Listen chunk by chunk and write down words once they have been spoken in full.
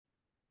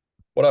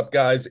What up,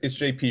 guys? It's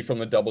JP from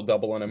the Double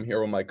Double, and I'm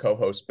here with my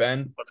co-host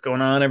Ben. What's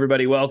going on,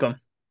 everybody? Welcome.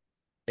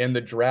 And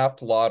the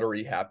draft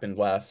lottery happened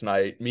last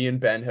night. Me and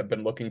Ben have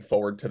been looking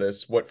forward to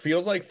this, what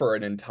feels like for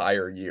an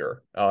entire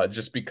year,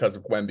 just because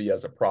of Wemby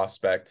as a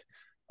prospect.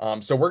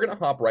 So we're gonna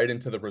hop right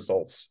into the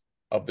results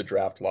of the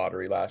draft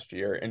lottery last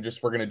year, and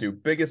just we're gonna do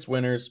biggest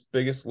winners,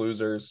 biggest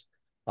losers,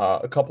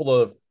 a couple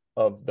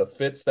of the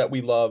fits that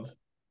we love,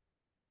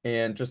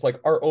 and just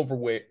like our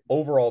overweight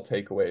overall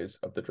takeaways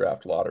of the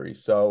draft lottery.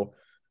 So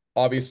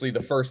obviously the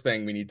first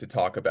thing we need to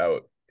talk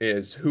about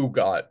is who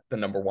got the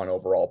number one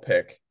overall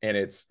pick, and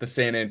it's the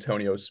San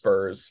Antonio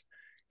Spurs,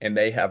 and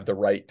they have the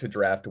right to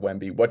draft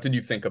Wemby. What did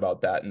you think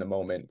about that in the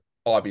moment?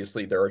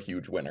 Obviously, they're a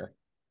huge winner.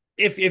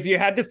 If you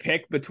had to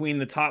pick between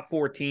the top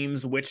four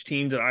teams, which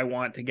team did I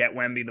want to get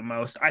Wemby the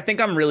most? I think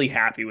I'm really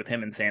happy with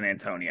him in San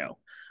Antonio.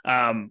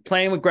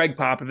 Playing with Greg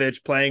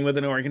Popovich, playing with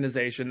an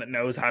organization that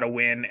knows how to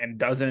win and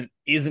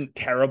isn't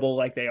terrible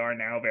like they are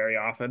now very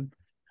often.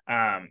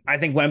 I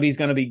think Wemby's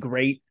going to be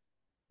great.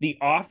 The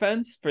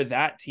offense for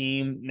that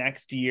team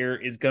next year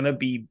is going to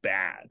be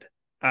bad.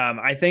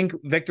 I think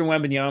Victor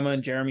Wembanyama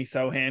and Jeremy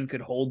Sohan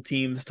could hold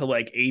teams to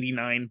like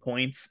 89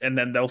 points, and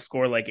then they'll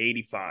score like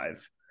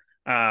 85.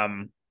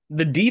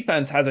 The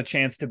defense has a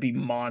chance to be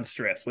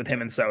monstrous with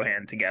him and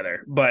Sohan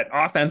together, but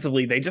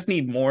offensively, they just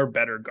need more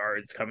better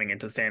guards coming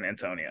into San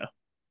Antonio.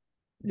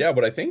 Yeah,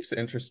 what I think is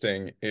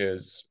interesting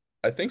is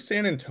I think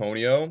San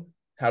Antonio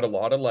had a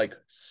lot of like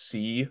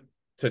C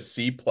to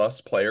C plus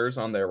players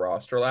on their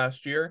roster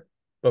last year,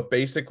 but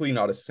basically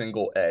not a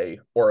single A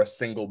or a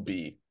single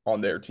B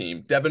on their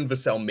team. Devin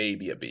Vassell may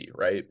be a B,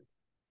 right?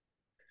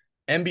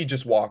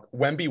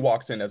 Wemby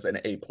walks in as an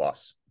A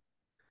plus.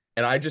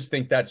 And I just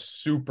think that's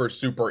super,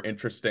 super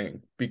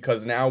interesting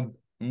because now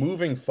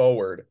moving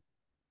forward,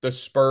 the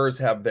Spurs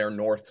have their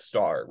North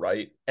Star,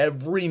 right?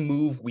 Every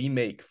move we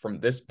make from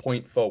this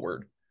point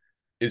forward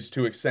is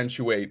to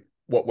accentuate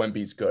what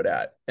Wemby's good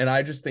at. And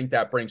I just think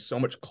that brings so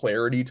much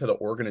clarity to the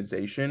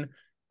organization.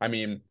 I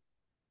mean,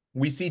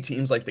 we see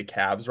teams like the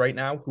Cavs right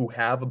now who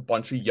have a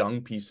bunch of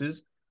young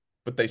pieces,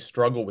 but they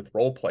struggle with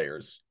role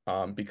players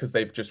because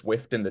they've just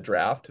whiffed in the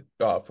draft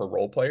for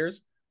role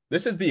players.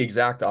 This is the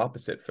exact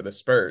opposite for the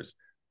Spurs.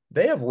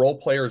 They have role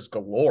players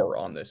galore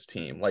on this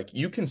team. Like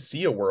you can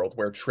see a world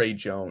where Trey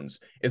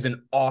Jones is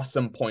an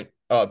awesome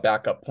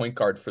backup point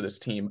guard for this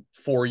team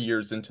 4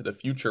 years into the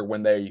future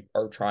when they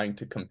are trying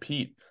to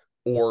compete.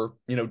 Or,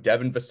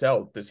 Devin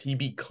Vassell, does he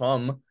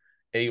become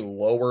a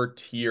lower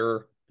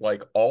tier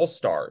like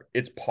all-star?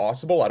 It's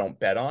possible. I don't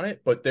bet on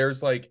it, but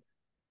there's like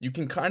you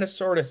can kind of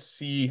sort of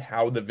see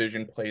how the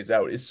vision plays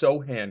out. Is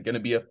Sohan going to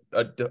be a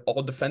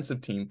all defensive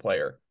team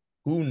player?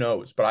 Who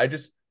knows? But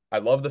I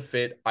love the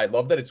fit. I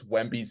love that it's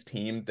Wemby's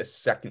team the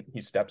second he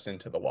steps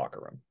into the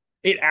locker room.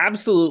 It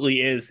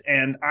absolutely is.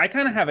 And I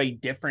kind of have a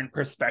different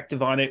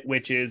perspective on it,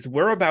 which is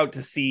we're about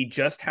to see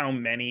just how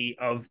many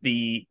of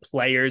the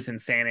players in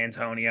San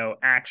Antonio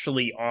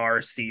actually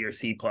are C or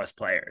C plus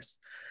players.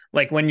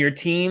 Like when your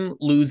team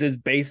loses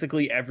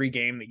basically every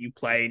game that you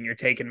play and you're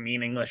taking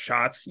meaningless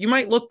shots, you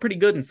might look pretty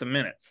good in some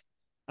minutes.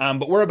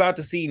 But we're about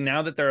to see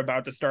now that they're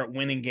about to start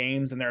winning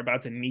games and they're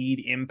about to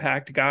need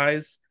impact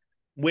guys,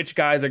 which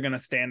guys are going to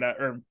stand up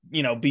or,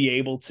 be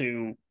able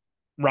to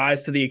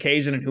rise to the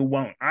occasion and who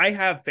won't. I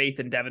have faith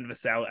in Devin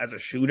Vassell as a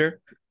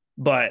shooter,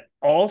 but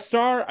all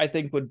star, I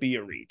think, would be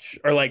a reach.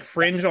 Or like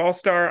fringe all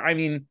star, I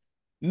mean,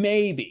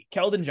 maybe.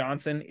 Keldon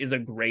Johnson is a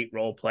great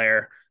role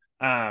player.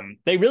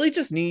 They really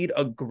just need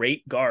a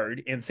great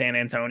guard in San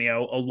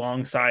Antonio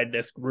alongside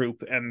this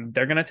group, and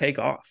they're going to take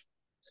off.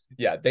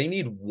 Yeah, they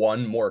need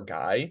one more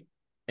guy,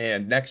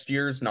 and next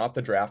year's not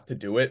the draft to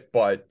do it,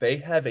 but they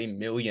have a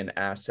million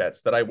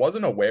assets that I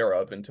wasn't aware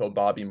of until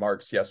Bobby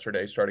Marks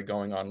yesterday started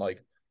going on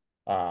like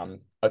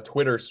a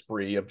Twitter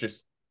spree of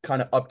just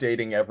kind of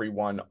updating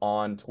everyone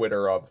on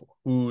Twitter of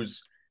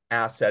whose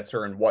assets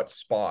are in what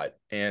spot.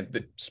 And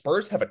the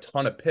Spurs have a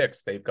ton of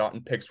picks. They've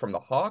gotten picks from the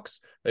Hawks,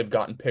 they've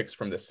gotten picks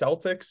from the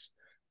Celtics.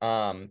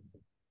 Um,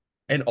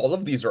 and all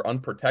of these are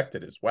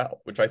unprotected as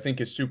well, which I think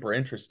is super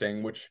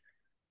interesting. Which,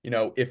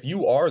 if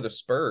you are the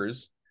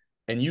Spurs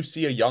and you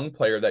see a young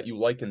player that you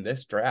like in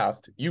this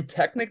draft, you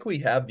technically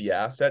have the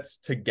assets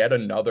to get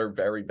another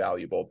very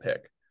valuable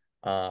pick,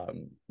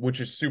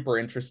 which is super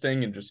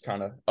interesting and just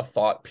kind of a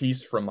thought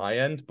piece from my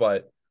end.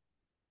 But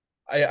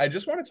I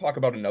just want to talk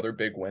about another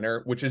big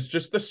winner, which is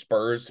just the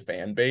Spurs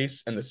fan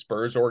base and the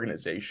Spurs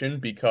organization,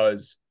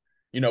 because,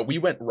 we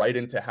went right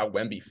into how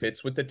Wemby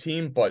fits with the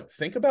team, but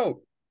think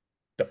about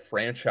the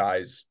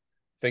franchise,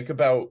 think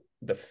about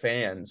the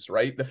fans,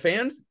 right? The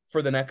fans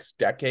for the next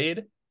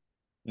decade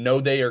know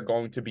they are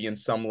going to be in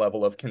some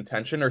level of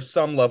contention or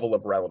some level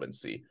of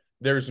relevancy.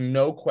 There's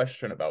no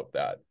question about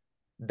that.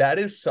 That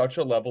is such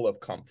a level of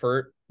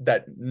comfort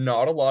that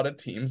not a lot of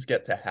teams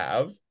get to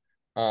have.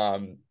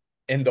 Um,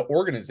 and the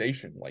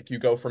organization, like you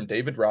go from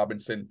David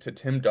Robinson to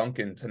Tim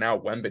Duncan to now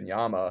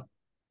Wembenyama,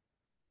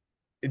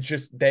 it's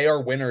just they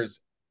are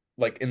winners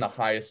like in the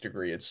highest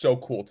degree. It's so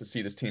cool to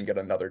see this team get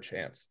another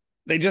chance.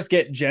 They just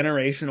get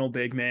generational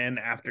big man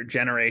after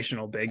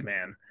generational big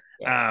man.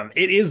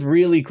 It is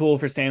really cool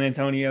for San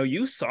Antonio.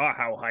 You saw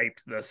how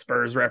hyped the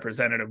Spurs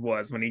representative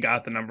was when he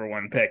got the number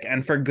one pick,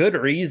 and for good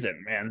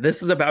reason, man.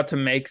 This is about to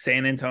make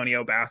San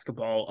Antonio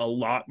basketball a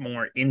lot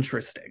more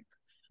interesting.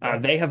 Yeah.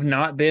 They have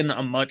not been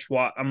a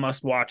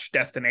must watch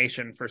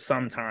destination for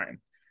some time.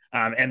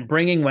 And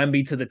bringing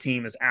Wemby to the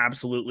team is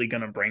absolutely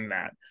going to bring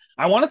that.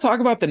 I want to talk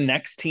about the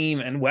next team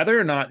and whether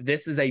or not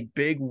this is a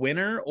big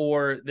winner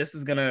or this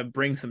is going to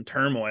bring some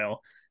turmoil.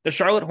 The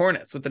Charlotte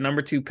Hornets with the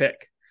number 2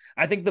 pick.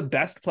 I think the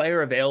best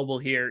player available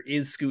here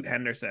is Scoot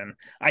Henderson.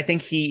 I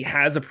think he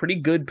has a pretty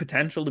good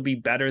potential to be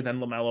better than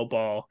LaMelo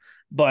Ball,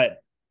 but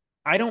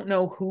I don't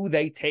know who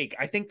they take.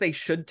 I think they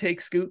should take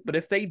Scoot, but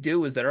if they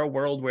do, is there a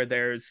world where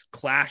there's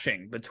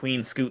clashing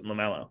between Scoot and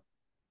LaMelo?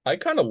 I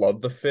kind of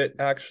love the fit,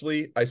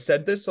 actually. I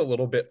said this a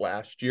little bit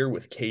last year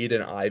with Cade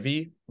and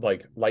Ivy,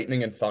 like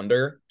Lightning and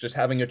Thunder, just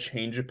having a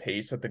change of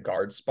pace at the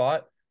guard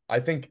spot. I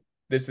think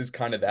this is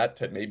kind of that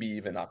to maybe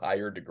even a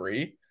higher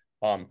degree.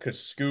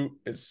 Because Scoot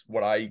is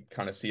what I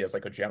kind of see as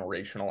like a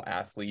generational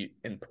athlete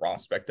and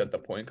prospect at the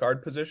point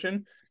guard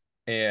position.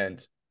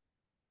 And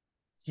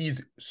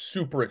he's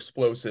super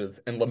explosive,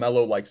 and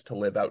LaMelo likes to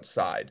live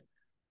outside.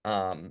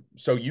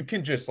 So you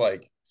can just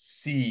like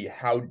see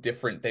how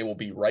different they will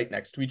be right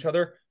next to each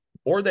other,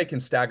 or they can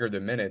stagger the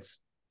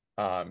minutes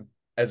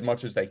as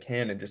much as they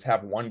can and just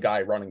have one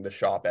guy running the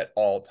shop at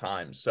all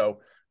times. So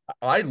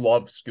I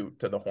love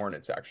Scoot to the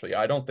Hornets, actually.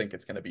 I don't think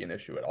it's going to be an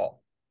issue at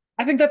all.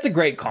 I think that's a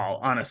great call,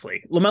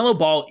 honestly. LaMelo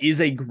Ball is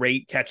a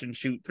great catch and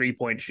shoot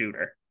 3-point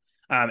shooter.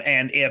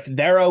 And if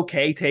they're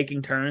okay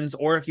taking turns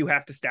or if you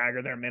have to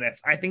stagger their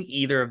minutes, I think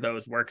either of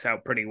those works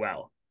out pretty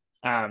well.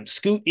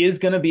 Scoot is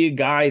going to be a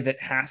guy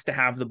that has to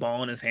have the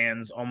ball in his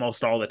hands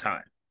almost all the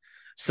time.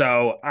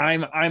 So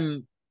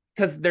I'm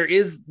because there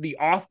is the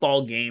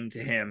off-ball game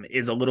to him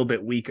is a little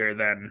bit weaker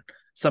than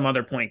some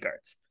other point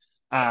guards.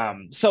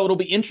 So it'll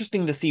be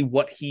interesting to see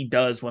what he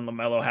does when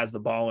LaMelo has the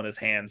ball in his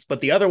hands.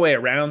 But the other way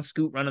around,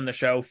 Scoot running the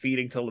show,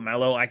 feeding to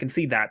LaMelo, I can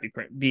see that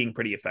being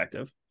pretty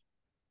effective.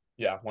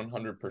 Yeah,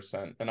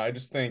 100%. And I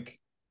just think,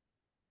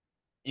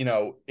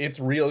 it's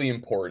really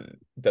important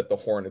that the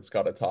Hornets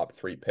got a top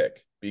 3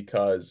 pick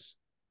because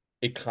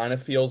it kind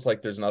of feels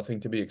like there's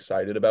nothing to be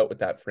excited about with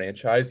that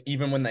franchise.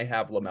 Even when they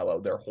have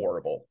LaMelo, they're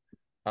horrible.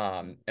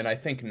 And I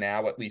think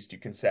now at least you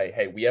can say,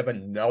 hey, we have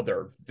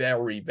another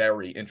very,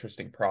 very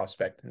interesting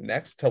prospect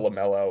next to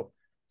LaMelo.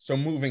 So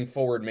moving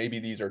forward, maybe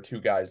these are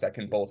 2 guys that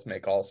can both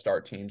make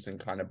all-star teams and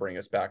kind of bring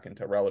us back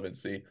into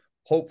relevancy.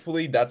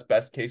 Hopefully that's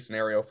best case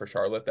scenario for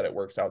Charlotte that it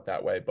works out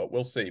that way, but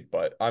we'll see.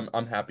 But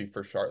I'm happy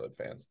for Charlotte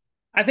fans.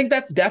 I think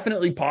that's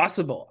definitely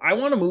possible. I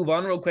want to move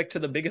on real quick to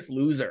the biggest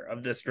loser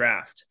of this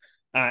draft.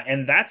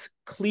 And that's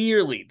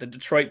clearly the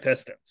Detroit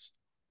Pistons.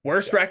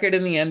 Worst record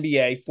in the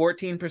NBA,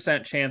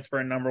 14% chance for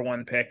a number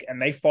 1 pick,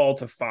 and they fall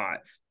to 5.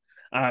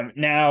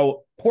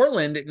 Now,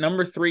 Portland at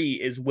number 3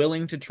 is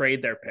willing to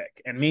trade their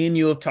pick. And me and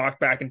you have talked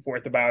back and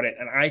forth about it.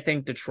 And I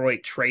think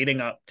Detroit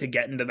trading up to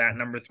get into that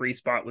number 3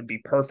 spot would be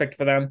perfect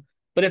for them.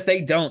 But if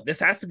they don't, this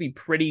has to be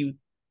pretty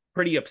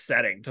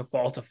upsetting to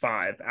fall to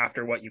 5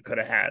 after what you could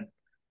have had.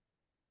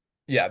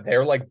 Yeah,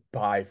 they're like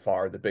by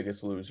far the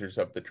biggest losers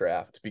of the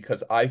draft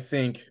because I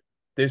think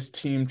this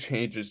team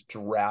changes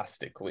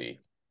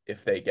drastically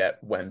if they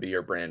get Wemby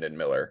or Brandon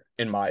Miller,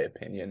 in my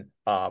opinion,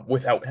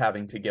 without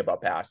having to give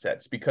up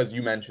assets. Because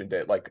you mentioned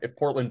it, like if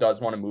Portland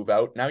does want to move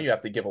out, now you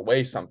have to give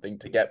away something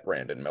to get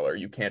Brandon Miller.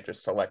 You can't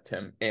just select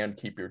him and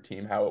keep your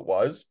team how it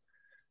was.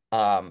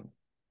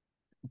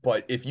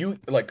 But if you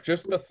like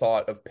just the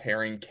thought of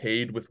pairing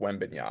Cade with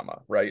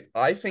Wembanyama, right?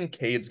 I think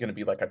Cade's going to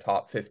be like a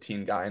top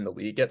 15 guy in the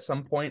league at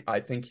some point.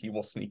 I think he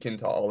will sneak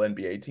into all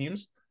NBA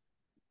teams.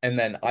 And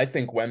then I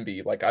think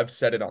Wemby, like I've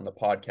said it on the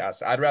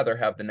podcast, I'd rather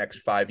have the next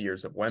 5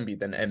 years of Wemby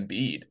than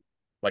Embiid.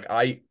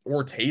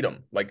 Or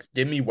Tatum. Like,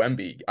 give me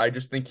Wemby. I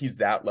just think he's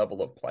that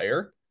level of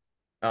player.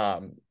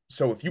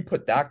 So if you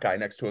put that guy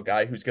next to a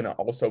guy who's going to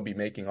also be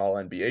making all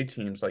NBA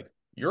teams, like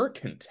you're a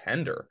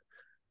contender.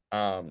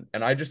 And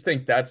I just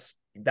think that's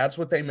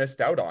what they missed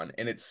out on,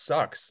 and it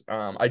sucks.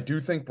 I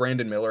do think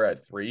Brandon Miller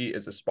at 3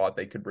 is a spot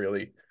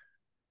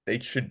they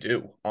should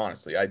do,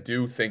 honestly. I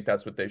do think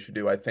that's what they should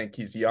do. I think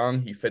he's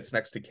young. He fits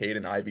next to Cade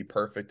and Ivy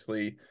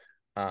perfectly.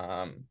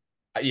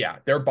 Yeah,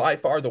 they're by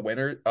far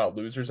the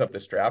losers of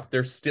this draft.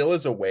 There still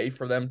is a way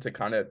for them to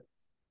kind of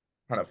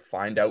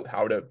find out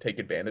how to take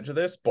advantage of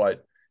this,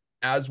 but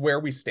as where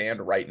we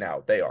stand right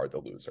now, they are the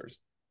losers.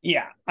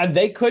 Yeah, and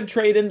they could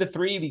trade into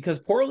 3 because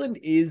Portland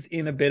is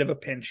in a bit of a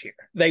pinch here.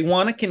 They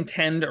want to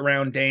contend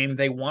around Dame.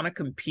 They want to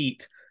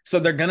compete. So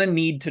they're going to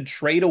need to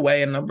trade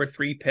away a number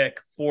 3 pick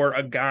for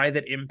a guy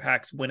that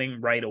impacts winning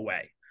right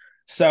away.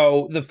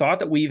 So the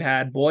thought that we've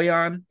had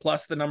Bojan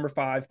plus the number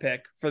 5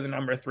 pick for the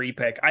number 3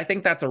 pick, I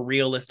think that's a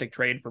realistic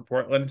trade for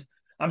Portland.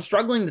 I'm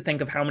struggling to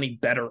think of how many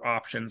better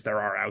options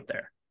there are out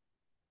there.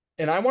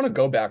 And I want to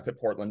go back to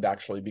Portland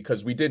actually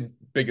because we did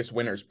biggest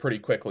winners pretty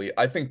quickly.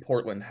 I think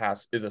Portland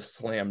is a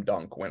slam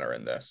dunk winner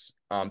in this.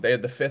 They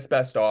had the 5th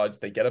best odds.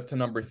 They get up to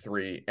number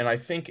 3, and I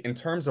think in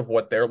terms of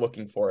what they're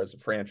looking for as a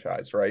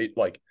franchise, right?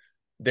 Like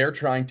they're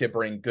trying to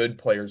bring good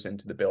players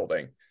into the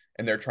building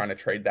and they're trying to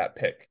trade that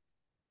pick.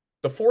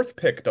 The fourth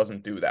pick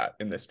doesn't do that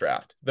in this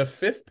draft. The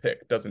fifth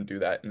pick doesn't do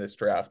that in this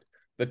draft.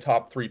 The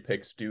top three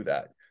picks do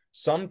that.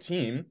 Some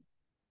team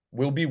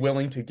will be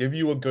willing to give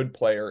you a good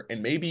player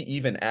and maybe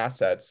even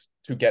assets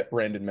to get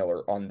Brandon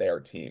Miller on their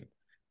team.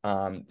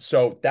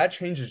 So that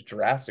changes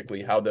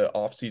drastically how the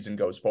offseason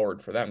goes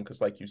forward for them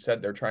because, like you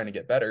said, they're trying to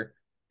get better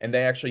and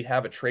they actually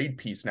have a trade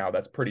piece now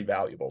that's pretty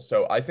valuable.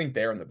 So I think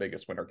they're in the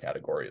biggest winner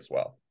category as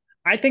well.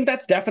 I think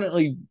that's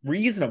definitely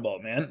reasonable,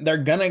 man. They're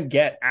going to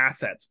get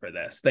assets for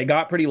this. They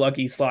got pretty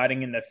lucky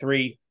sliding into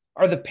 3.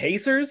 Are the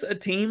Pacers a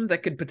team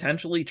that could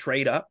potentially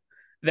trade up?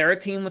 They're a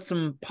team with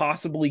some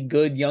possibly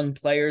good young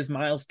players.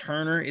 Miles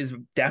Turner is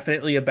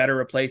definitely a better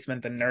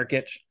replacement than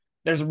Nurkic.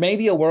 There's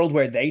maybe a world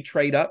where they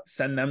trade up,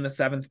 send them the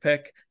 7th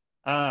pick.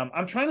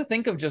 I'm trying to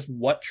think of just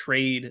what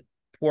trade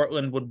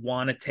Portland would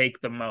want to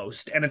take the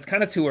most, and it's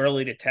kind of too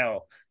early to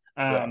tell.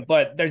 Yeah.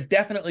 But there's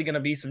definitely going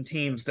to be some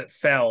teams that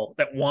fell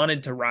that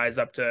wanted to rise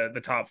up to the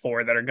top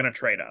 4 that are going to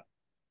trade up.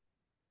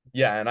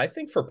 Yeah, and I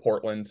think for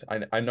Portland,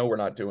 I know we're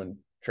not doing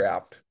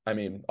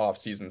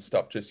off-season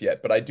stuff just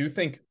yet, but I do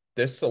think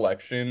this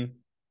selection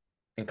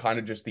and kind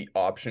of just the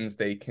options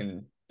they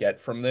can get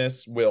from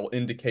this will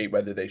indicate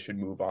whether they should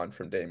move on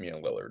from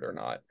Damian Lillard or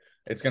not.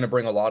 It's going to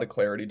bring a lot of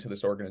clarity to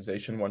this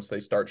organization once they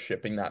start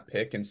shipping that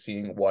pick and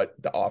seeing what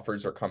the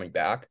offers are coming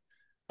back.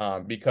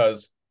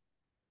 Because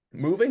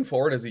moving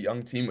forward as a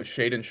young team with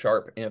Shaedon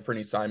Sharpe,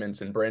 Anthony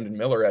Simons, and Brandon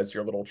Miller as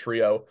your little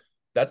trio,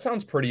 that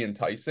sounds pretty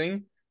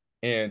enticing.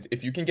 And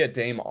if you can get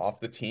Dame off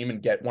the team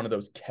and get one of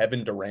those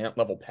Kevin Durant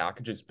level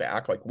packages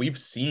back, like we've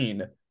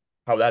seen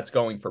how that's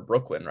going for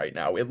Brooklyn right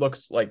now. It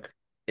looks like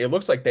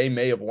they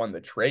may have won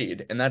the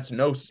trade, and that's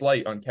no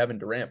slight on Kevin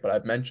Durant, but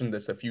I've mentioned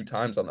this a few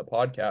times on the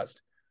podcast.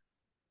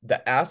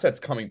 The assets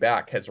coming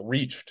back has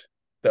reached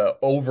the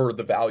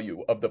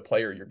value of the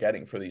player you're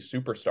getting for these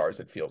superstars,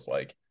 it feels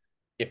like.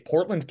 If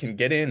Portland can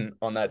get in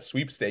on that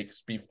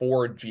sweepstakes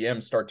before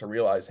GMs start to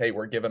realize, hey,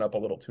 we're giving up a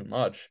little too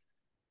much,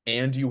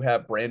 and you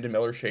have Brandon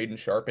Miller, Shaedon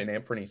Sharpe, and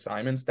Anthony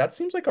Simons, that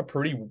seems like a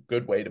pretty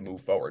good way to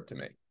move forward to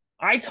me.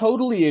 I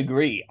totally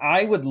agree.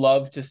 I would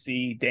love to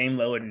see Dame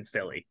Lillard in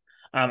Philly.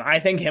 I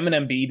think him and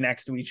Embiid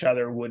next to each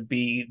other would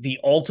be the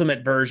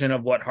ultimate version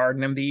of what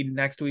Harden and Embiid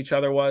next to each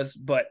other was,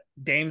 but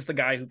Dame's the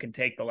guy who can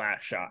take the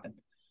last shot.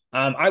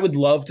 I would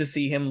love to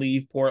see him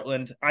leave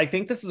Portland. I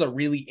think this is a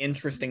really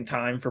interesting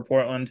time for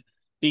Portland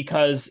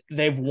because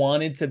they've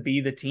wanted to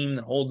be the team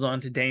that holds on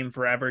to Dame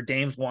forever.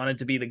 Dame's wanted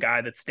to be the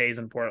guy that stays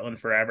in Portland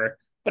forever.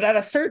 But at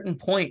a certain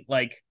point,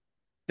 like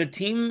the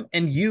team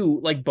and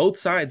like both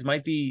sides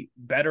might be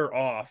better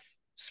off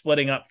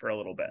splitting up for a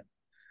little bit.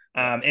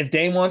 If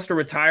Dame wants to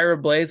retire a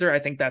Blazer, I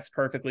think that's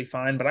perfectly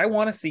fine, but I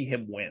want to see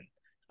him win.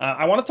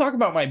 I want to talk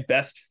about my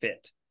best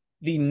fit.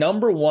 The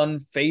number one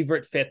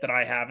favorite fit that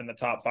I have in the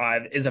top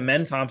 5 is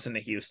Amen Thompson to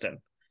Houston.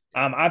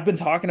 I've been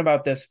talking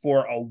about this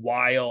for a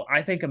while.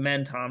 I think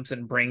Amen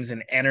Thompson brings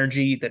an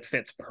energy that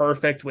fits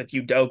perfect with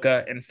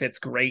Udoka and fits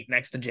great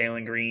next to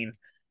Jalen Green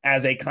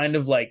as a kind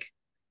of like,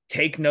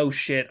 take no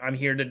shit, I'm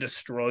here to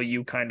destroy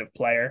you kind of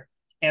player.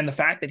 And the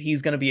fact that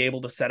he's going to be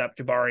able to set up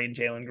Jabari and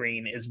Jalen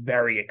Green is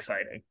very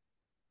exciting.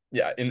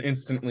 Yeah, and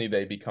instantly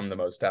they become the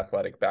most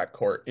athletic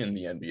backcourt in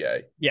the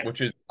NBA, Yeah. which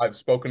is, I've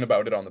spoken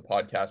about it on the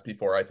podcast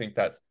before. I think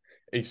that's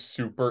a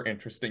super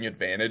interesting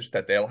advantage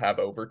that they'll have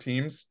over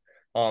teams.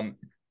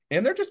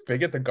 And they're just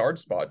big at the guard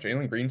spot.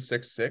 Jalen Green's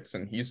 6'6"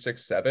 and he's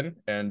 6'7",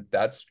 and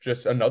that's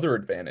just another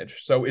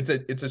advantage. So it's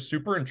a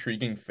super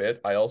intriguing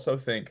fit. I also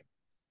think,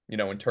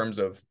 in terms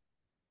of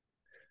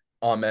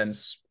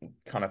Amen's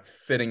kind of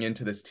fitting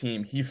into this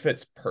team, he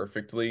fits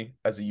perfectly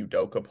as a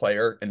Udoka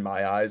player in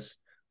my eyes.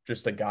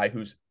 Just a guy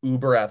who's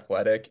uber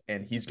athletic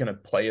and he's going to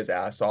play his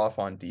ass off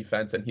on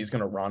defense and he's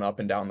going to run up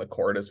and down the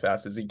court as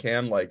fast as he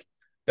can. Like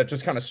that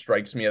just kind of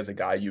strikes me as a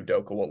guy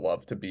Udoka will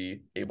love to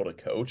be able to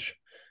coach.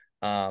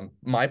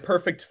 My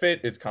perfect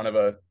fit is I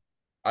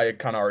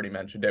kind of already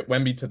mentioned it,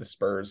 Wemby to the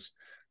Spurs.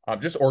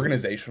 Just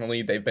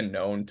organizationally, they've been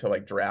known to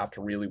like draft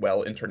really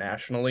well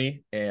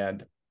internationally.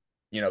 And,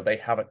 they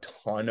have a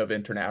ton of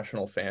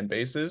international fan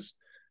bases.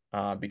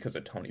 Because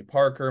of Tony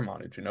Parker,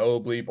 Manu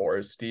Ginobili,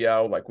 Boris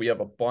Diaw. Like we have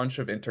a bunch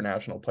of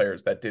international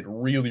players that did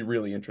really,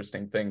 really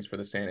interesting things for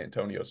the San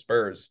Antonio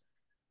Spurs.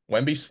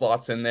 Wemby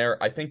slots in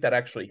there. I think that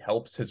actually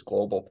helps his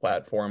global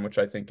platform, which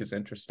I think is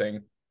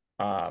interesting.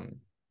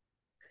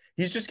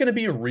 He's just going to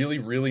be a really,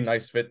 really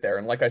nice fit there.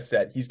 And like I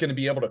said, he's going to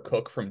be able to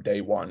cook from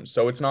day one.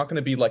 So it's not going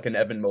to be like an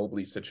Evan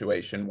Mobley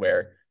situation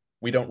where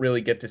we don't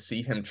really get to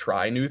see him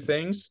try new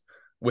things.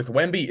 With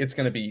Wemby, it's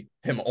going to be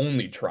him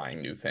only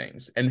trying new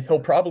things. And he'll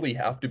probably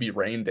have to be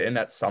reined in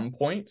at some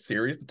point,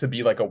 serious, to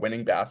be like a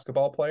winning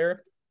basketball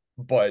player.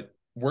 But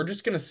we're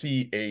just going to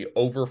see a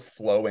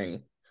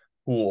overflowing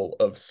pool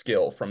of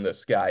skill from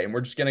this guy. And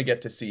we're just going to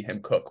get to see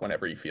him cook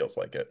whenever he feels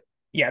like it.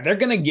 Yeah, they're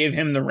going to give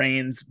him the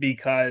reins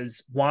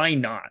because why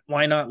not?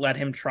 Why not let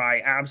him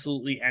try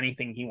absolutely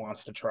anything he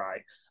wants to try?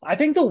 I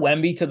think the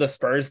Wemby to the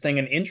Spurs thing,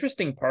 an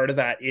interesting part of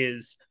that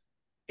is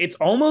It's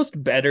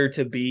almost better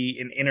to be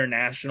an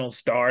international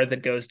star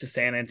that goes to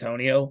San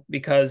Antonio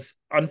because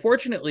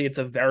unfortunately it's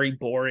a very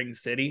boring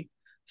city.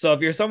 So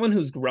if you're someone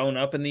who's grown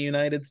up in the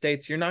United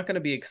States, you're not going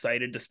to be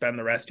excited to spend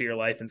the rest of your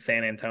life in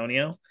San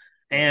Antonio.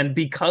 Yeah. And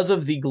because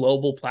of the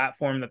global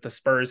platform that the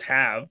Spurs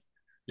have,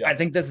 Yeah. I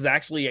think this is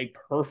actually a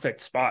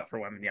perfect spot for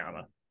Wemby.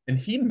 And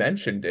he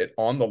mentioned it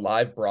on the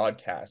live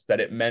broadcast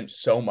that it meant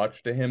so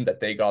much to him that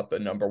they got the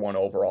number one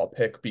overall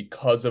pick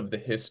because of the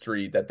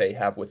history that they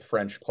have with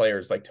French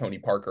players like Tony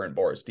Parker and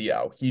Boris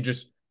Diaw.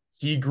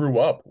 He grew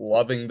up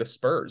loving the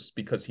Spurs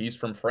because he's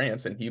from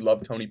France and he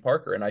loved Tony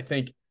Parker. And I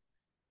think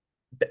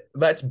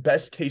that's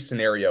best case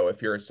scenario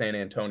if you're a San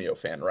Antonio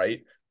fan,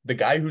 right? The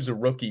guy who's a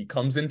rookie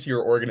comes into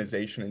your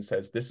organization and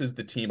says, "This is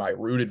the team I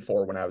rooted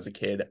for when I was a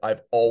kid.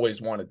 I've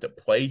always wanted to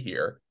play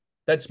here."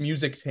 That's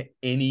music to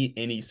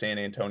any San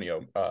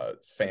Antonio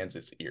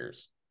fans'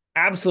 ears.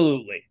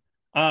 Absolutely.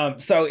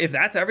 So if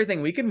that's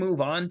everything, we can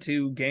move on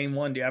to game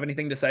one. Do you have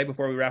anything to say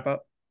before we wrap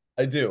up?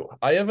 I do.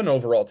 I have an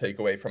overall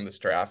takeaway from this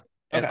draft,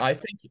 and Okay.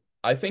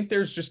 I think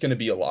there's just going to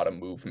be a lot of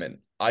movement.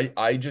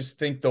 I just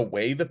think the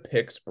way the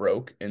picks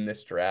broke in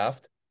this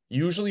draft,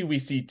 usually we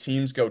see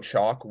teams go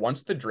chalk.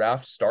 Once the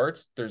draft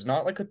starts, there's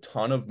not like a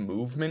ton of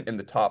movement in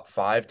the top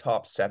 5,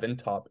 top 7,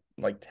 top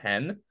like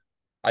 10.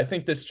 I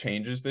think this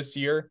changes this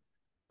year.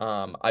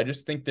 I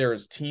just think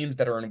there's teams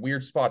that are in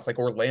weird spots like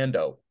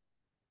Orlando.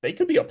 They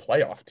could be a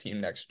playoff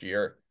team next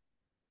year.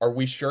 Are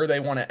we sure they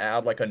want to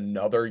add like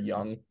another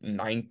young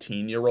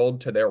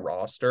 19-year-old to their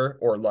roster?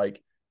 Or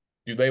like,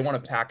 do they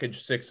want to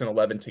package 6 and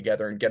 11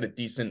 together and get a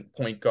decent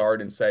point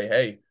guard and say,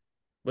 hey,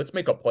 let's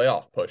make a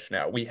playoff push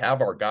now? We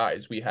have our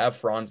guys. We have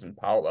Franz and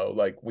Paolo.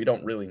 Like, we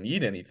don't really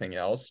need anything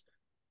else.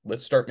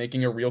 Let's start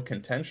making a real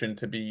contention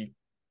to be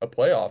a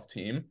playoff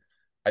team.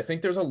 I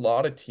think there's a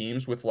lot of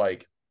teams with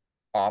like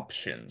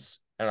options.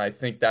 And I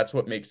think that's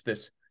what makes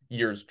this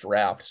year's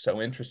draft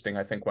so interesting.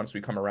 I think once we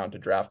come around to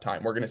draft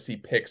time, we're going to see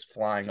picks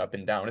flying up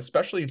and down,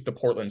 especially the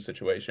Portland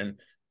situation.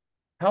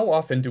 How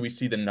often do we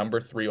see the number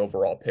 3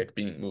 overall pick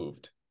being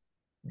moved?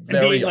 And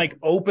being Very like often.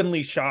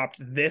 openly shopped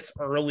this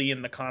early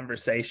in the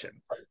conversation.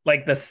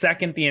 Like the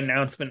second the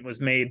announcement was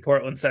made,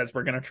 Portland says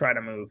we're going to try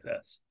to move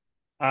this.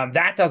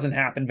 That doesn't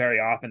happen very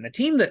often. The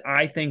team that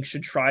I think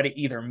should try to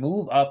either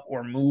move up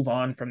or move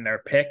on from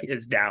their pick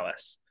is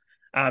Dallas.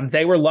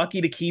 They were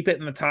lucky to keep it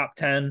in the top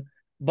 10,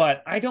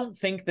 but I don't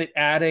think that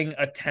adding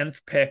a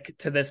 10th pick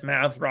to this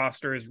Mavs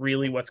roster is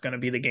really what's going to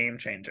be the game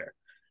changer.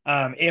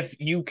 If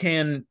you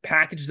can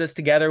package this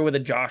together with a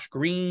Josh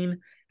Green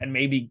and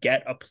maybe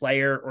get a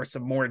player or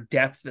some more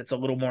depth that's a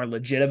little more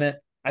legitimate,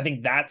 I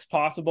think that's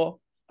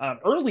possible.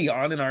 Early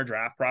on in our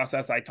draft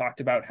process, I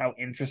talked about how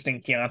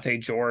interesting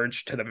Keontae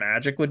George to the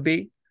Magic would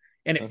be.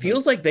 And it Mhm.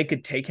 feels like they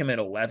could take him at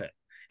 11.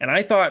 And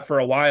I thought for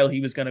a while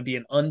he was going to be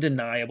an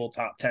undeniable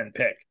top 10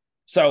 pick.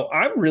 So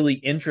I'm really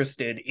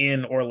interested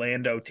in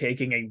Orlando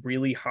taking a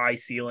really high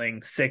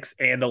ceiling 6th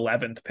and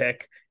 11th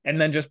pick and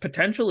then just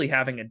potentially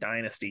having a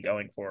dynasty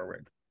going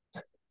forward.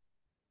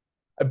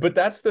 But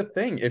that's the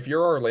thing. If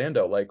you're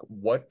Orlando, like,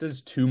 what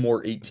does two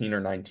more 18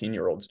 or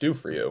 19-year-olds do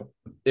for you?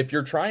 If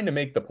you're trying to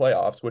make the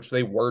playoffs, which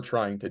they were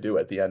trying to do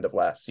at the end of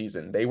last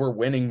season, they were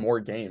winning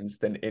more games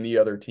than any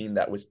other team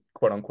that was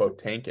quote unquote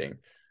tanking.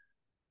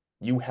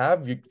 You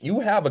have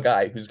a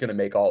guy who's going to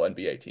make all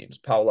NBA teams.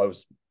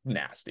 Paolo's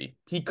nasty.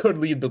 He could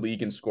lead the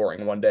league in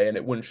scoring one day, and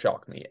it wouldn't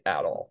shock me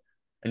at all.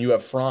 And you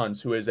have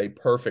Franz, who is a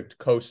perfect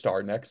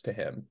co-star next to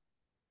him.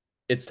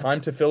 It's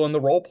time to fill in the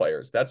role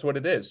players. That's what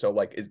it is. So,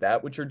 like, is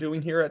that what you're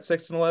doing here at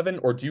 6 and 11?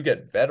 Or do you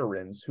get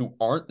veterans who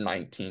aren't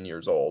 19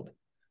 years old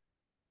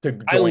to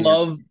I join your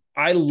love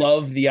I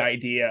love the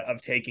idea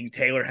of taking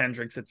Taylor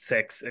Hendricks at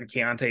 6 and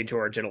Keontae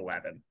George at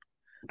 11.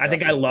 I Yeah.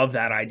 think I love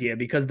that idea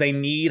because they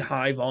need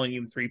high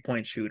volume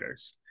 3-point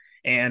shooters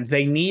and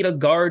they need a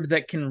guard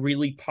that can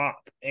really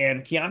pop.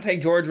 And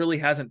Keontae George really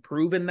hasn't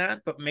proven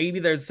that, but maybe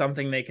there's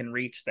something they can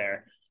reach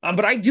there.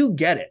 But I do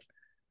get it.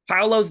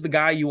 Paolo's the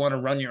guy you want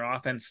to run your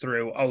offense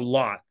through a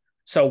lot.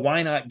 So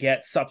why not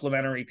get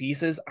supplementary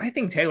pieces? I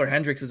think Taylor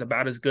Hendricks is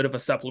about as good of a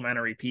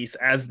supplementary piece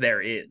as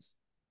there is.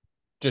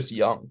 Just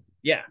young.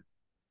 Yeah,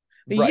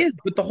 he Right. is,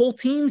 but the whole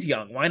team's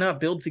young. Why not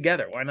build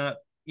together? Why not,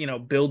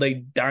 build a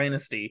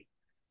dynasty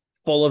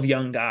full of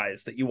young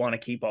guys that you want to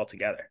keep all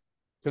together?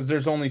 Because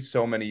there's only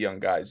so many young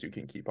guys you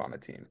can keep on a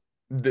team.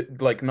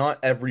 Like, not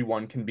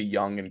everyone can be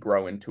young and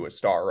grow into a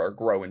star or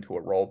grow into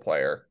a role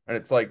player. And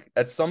it's like,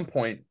 at some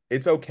point,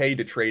 it's okay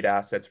to trade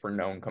assets for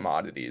known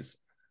commodities.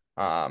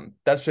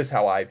 That's just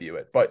how I view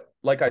it. But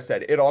like I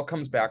said, it all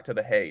comes back to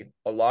the hey,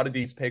 a lot of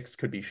these picks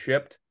could be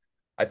shipped.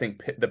 I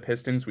think the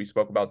Pistons, we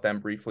spoke about them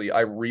briefly.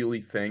 I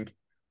really think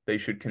they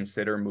should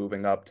consider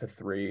moving up to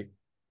 3.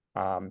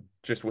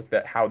 Just with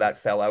that how that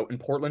fell out. And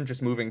Portland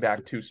just moving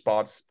back 2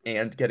 spots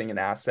and getting an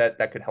asset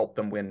that could help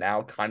them win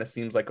now kind of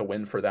seems like a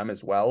win for them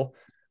as well.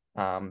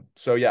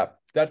 So yeah,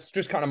 that's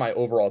just kind of my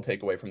overall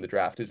takeaway from the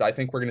draft is I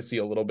think we're going to see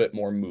a little bit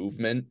more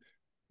movement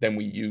than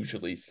we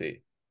usually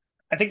see.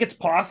 I think it's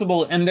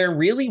possible, and there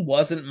really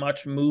wasn't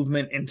much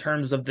movement in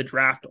terms of the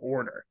draft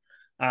order.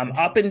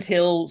 Up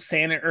until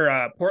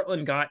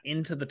Portland got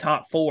into the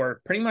top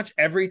four, pretty much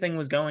everything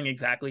was going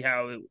exactly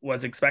how it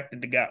was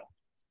expected to go.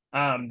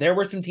 There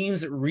were some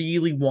teams that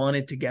really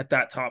wanted to get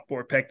that top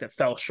four pick that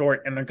fell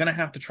short, and they're going to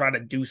have to try to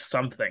do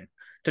something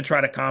to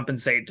try to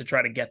compensate, to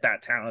try to get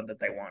that talent that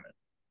they wanted.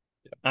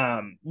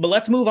 But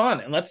let's move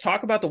on and let's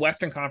talk about the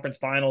Western Conference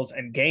Finals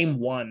and Game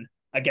 1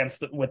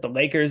 with the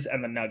Lakers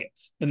and the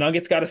Nuggets. The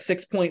Nuggets got a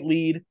 6-point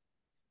lead.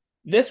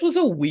 This was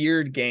a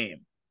weird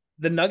game.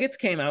 The Nuggets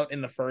came out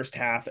in the first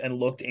half and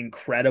looked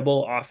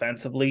incredible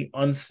offensively,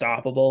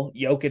 unstoppable.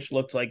 Jokic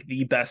looked like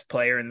the best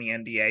player in the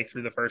NBA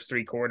through the first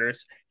 3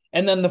 quarters.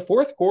 And then the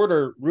fourth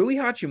quarter, Rui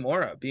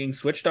Hachimura being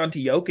switched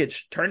onto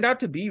Jokic turned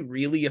out to be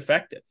really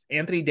effective.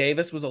 Anthony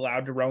Davis was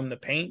allowed to roam the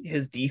paint.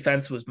 His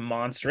defense was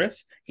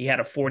monstrous. He had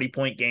a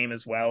 40-point game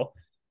as well.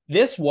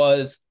 This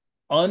was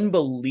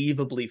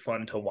unbelievably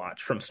fun to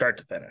watch from start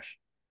to finish.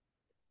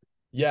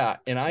 Yeah,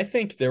 and I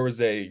think there was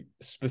a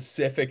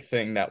specific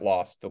thing that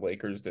lost the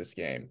Lakers this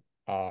game,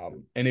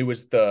 and it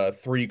was the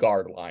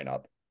 3-guard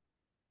lineup.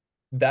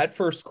 That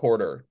first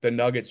quarter, the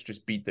Nuggets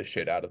just beat the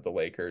shit out of the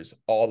Lakers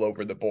all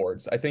over the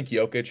boards. I think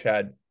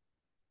the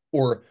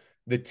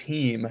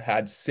team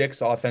had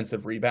 6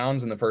 offensive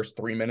rebounds in the first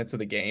 3 minutes of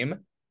the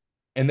game,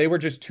 and they were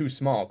just too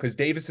small because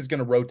Davis is going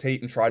to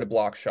rotate and try to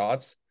block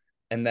shots,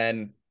 and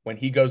then when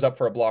he goes up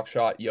for a block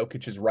shot,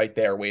 Jokic is right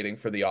there waiting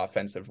for the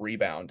offensive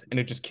rebound, and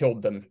it just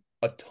killed them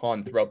a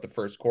ton throughout the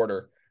first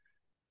quarter.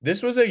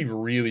 This was a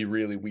really,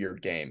 really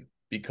weird game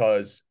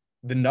because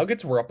the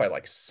Nuggets were up by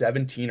like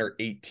 17 or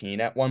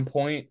 18 at one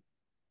point,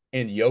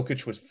 and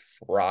Jokic was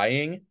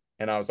frying.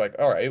 And I was like,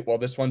 all right, well,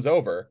 this one's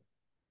over.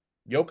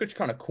 Jokic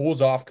kind of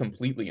cools off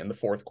completely in the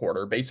fourth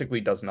quarter,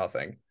 basically does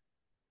nothing.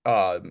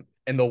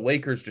 And the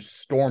Lakers just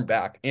storm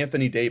back.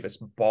 Anthony Davis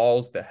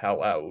balls the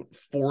hell out.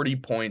 40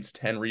 points,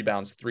 10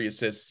 rebounds, 3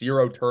 assists,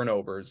 0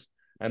 turnovers.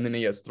 And then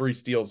he has 3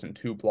 steals and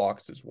 2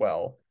 blocks as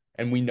well.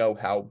 And we know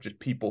how just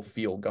people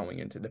feel going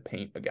into the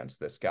paint against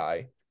this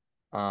guy.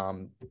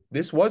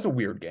 This was a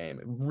weird game.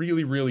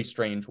 Really, really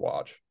strange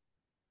watch.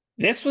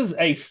 This was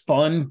a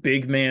fun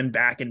big man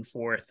back and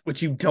forth,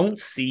 which you don't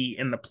see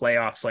in the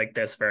playoffs like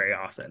this very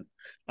often.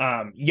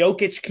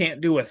 Jokic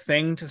can't do a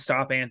thing to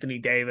stop Anthony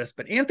Davis,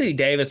 but Anthony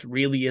Davis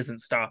really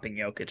isn't stopping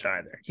Jokic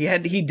either.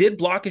 He did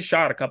block his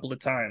shot a couple of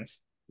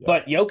times,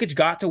 but Jokic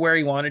got to where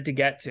he wanted to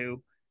get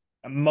to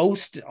more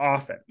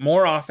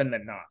often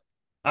than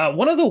not.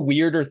 One of the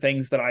weirder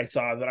things that I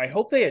saw that I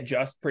hope they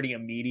adjust pretty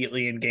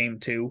immediately in game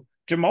 2,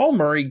 Jamal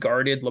Murray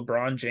guarded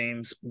LeBron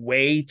James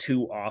way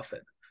too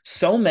often.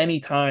 So many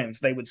times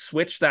they would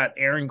switch that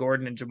Aaron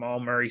Gordon and Jamal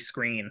Murray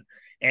screen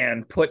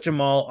and put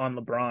Jamal on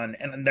LeBron.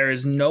 And there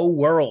is no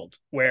world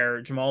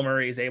where Jamal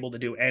Murray is able to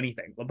do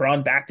anything.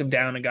 LeBron backed him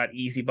down and got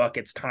easy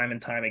buckets time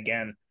and time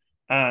again.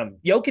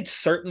 Jokic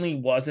certainly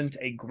wasn't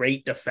a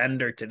great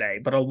defender today,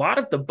 but a lot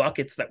of the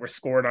buckets that were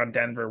scored on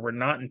Denver were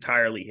not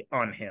entirely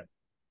on him.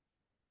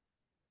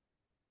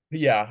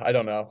 Yeah, I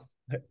don't know.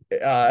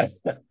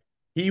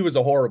 He was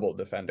a horrible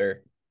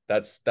defender.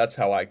 That's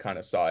how I kind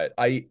of saw it.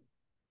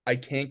 I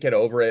can't get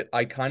over it.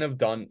 I've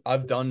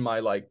done my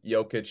like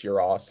Jokic,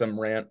 you're awesome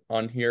rant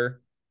on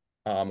here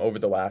over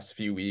the last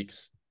few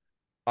weeks.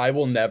 I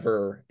will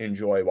never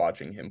enjoy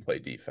watching him play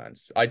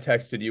defense. I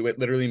texted you, it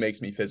literally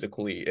makes me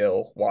physically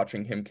ill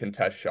watching him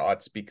contest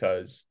shots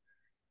because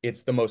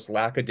it's the most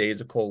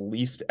lackadaisical,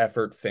 least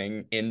effort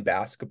thing in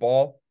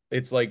basketball.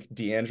 It's like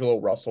D'Angelo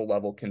Russell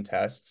level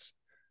contests.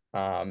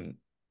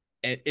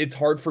 It's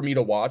hard for me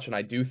to watch, and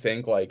I do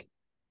think like,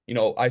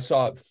 I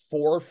saw it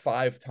 4 or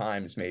 5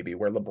 times maybe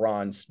where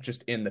LeBron's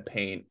just in the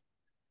paint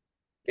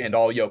and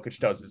all Jokic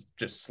does is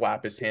just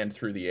slap his hand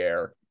through the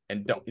air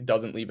and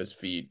doesn't leave his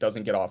feet,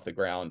 doesn't get off the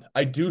ground.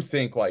 I do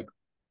think like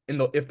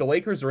if the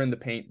Lakers are in the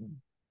paint,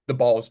 the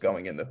ball is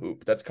going in the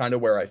hoop. That's kind of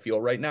where I feel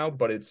right now,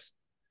 but it's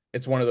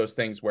one of those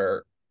things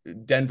where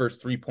Denver's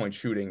 3-point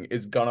shooting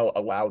is gonna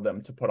allow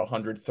them to put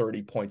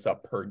 130 points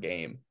up per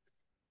game.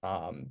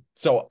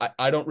 So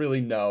I don't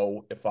really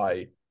know if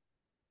I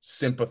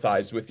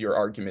sympathize with your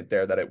argument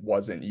there that it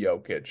wasn't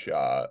Jokic.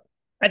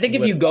 I think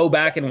if you go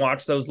back and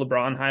watch those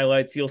LeBron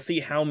highlights, you'll see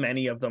how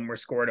many of them were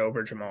scored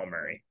over Jamal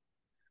Murray.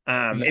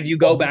 If you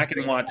go back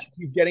and watch,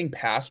 he's getting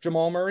past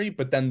Jamal Murray,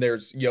 but then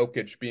there's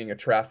Jokic being a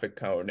traffic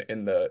cone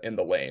in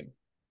the lane.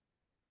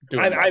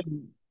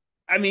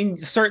 I mean,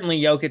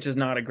 certainly Jokic is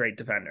not a great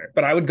defender,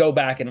 but I would go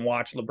back and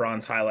watch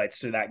LeBron's highlights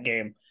through that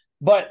game.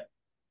 But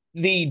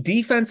the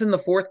defense in the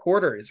fourth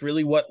quarter is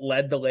really what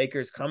led the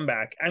Lakers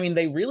comeback. I mean,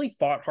 they really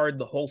fought hard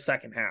the whole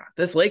second half.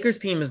 This Lakers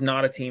team is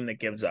not a team that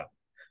gives up.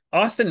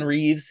 Austin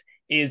Reeves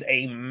is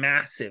a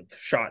massive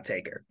shot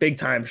taker, big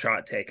time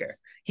shot taker.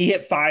 He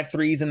hit 5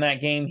 threes in that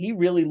game. He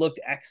really looked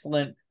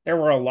excellent. There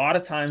were a lot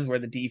of times where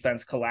the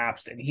defense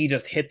collapsed and he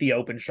just hit the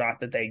open shot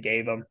that they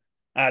gave him.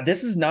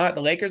 The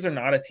Lakers are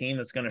not a team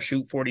that's going to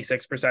shoot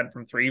 46%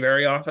 from 3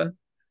 very often.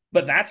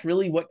 But that's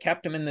really what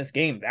kept him in this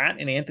game. That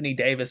and Anthony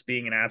Davis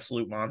being an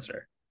absolute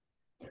monster.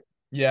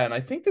 Yeah, and I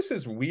think this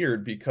is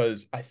weird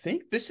because I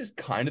think this is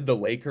kind of the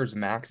Lakers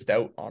maxed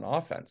out on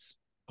offense.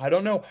 I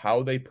don't know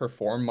how they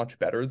perform much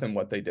better than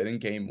what they did in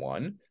game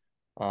one.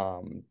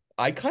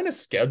 I kind of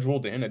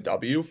scheduled in a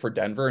W for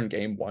Denver in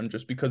game one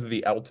just because of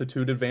the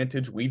altitude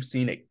advantage. We've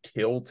seen it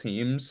kill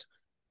teams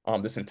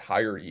this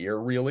entire year,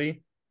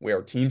 really,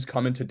 where teams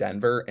come into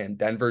Denver and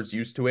Denver's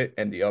used to it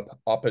and the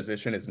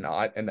opposition is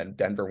not, and then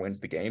Denver wins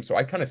the game. So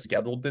I kind of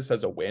scheduled this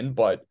as a win,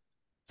 but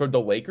for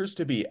the Lakers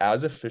to be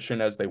as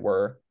efficient as they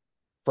were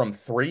from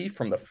three,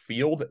 from the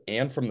field,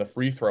 and from the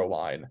free throw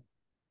line,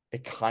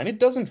 it kind of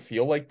doesn't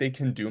feel like they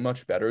can do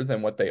much better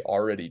than what they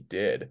already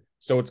did.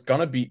 So it's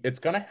gonna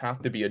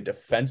have to be a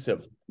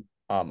defensive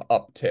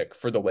uptick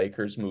for the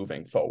Lakers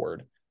moving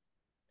forward.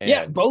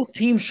 Yeah, And both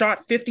teams shot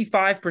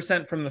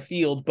 55% from the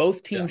field. Both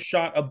yeah, teams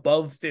shot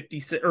above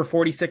 56 or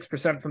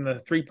 46% from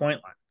the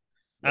three-point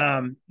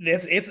line. yeah.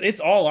 It's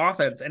all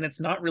offense, and it's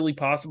not really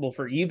possible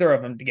for either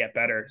of them to get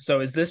better.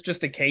 So is this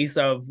just a case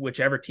of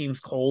whichever team's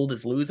cold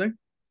is losing?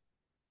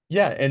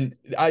 Yeah, and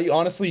I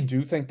honestly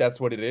do think that's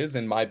what it is,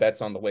 and my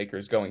bet's on the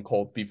Lakers going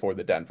cold before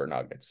the Denver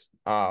Nuggets.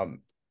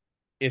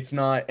 It's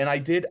not, and I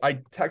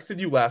texted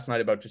you last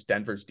night about just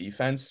Denver's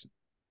defense.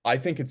 I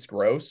think it's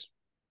gross,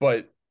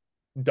 but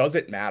does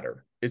it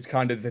matter? Is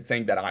kind of the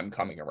thing that I'm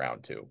coming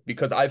around to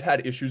because I've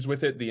had issues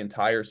with it the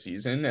entire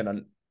season,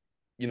 and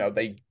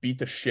they beat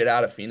the shit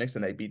out of Phoenix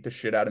and they beat the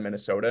shit out of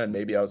Minnesota, and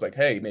maybe I was like,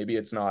 hey, maybe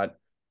it's not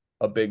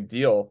a big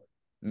deal.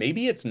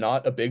 Maybe it's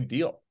not a big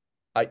deal.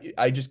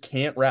 I just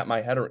can't wrap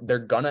my head around. They're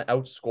gonna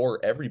outscore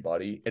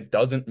everybody. It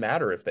doesn't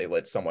matter if they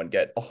let someone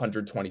get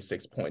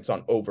 126 points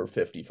on over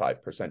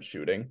 55%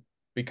 shooting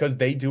because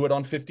they do it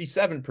on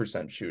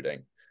 57%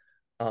 shooting.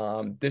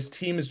 This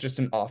team is just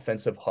an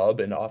offensive hub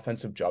and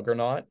offensive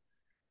juggernaut.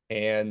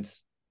 And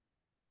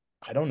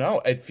I don't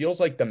know. It feels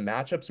like the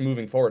matchups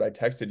moving forward. I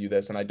texted you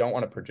this and I don't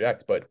want to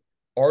project, but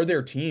are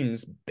there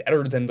teams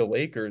better than the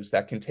Lakers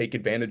that can take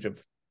advantage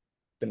of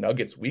the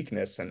Nuggets'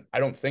 weakness? And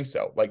I don't think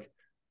so. Like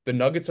the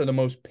Nuggets are the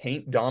most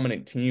paint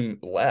dominant team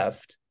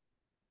left,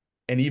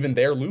 and even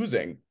they're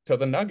losing to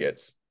the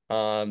Nuggets.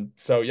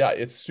 So yeah,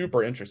 it's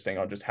super interesting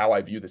on just how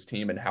I view this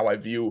team and how I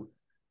view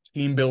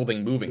team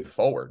building moving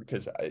forward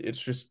because it's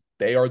just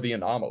they are the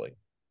anomaly.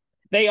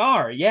 They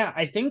are, yeah.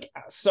 I think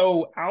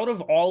so. Out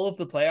of all of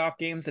the playoff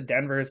games that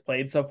Denver has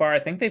played so far, I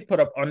think they've put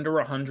up under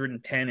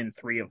 110 in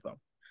three of them.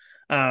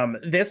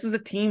 This is a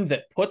team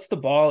that puts the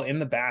ball in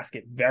the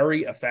basket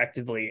very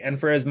effectively. And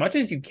for as much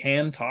as you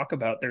can talk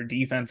about their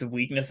defensive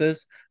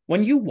weaknesses,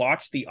 when you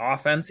watch the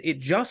offense, it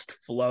just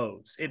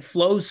flows. It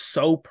flows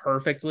so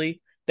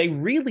perfectly. They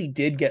really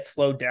did get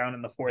slowed down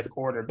in the fourth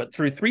quarter, but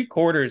through three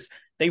quarters,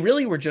 they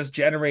really were just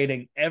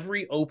generating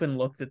every open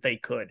look that they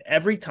could.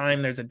 Every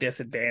time there's a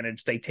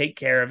disadvantage, they take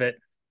care of it.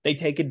 They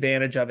take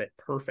advantage of it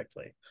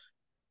perfectly.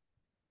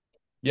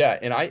 Yeah,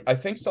 and I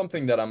think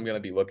something that I'm going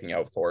to be looking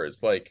out for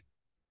is like,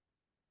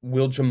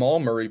 will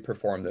Jamal Murray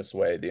perform this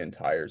way the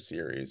entire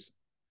series?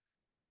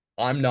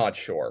 I'm not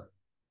sure.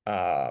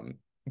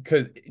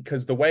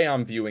 Because the way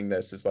I'm viewing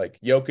this is like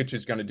Jokic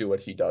is going to do what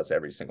he does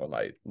every single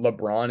night.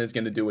 LeBron is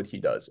going to do what he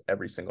does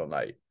every single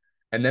night.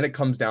 And then it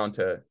comes down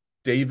to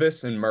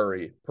Davis and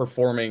Murray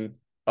performing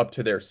up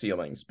to their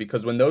ceilings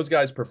because when those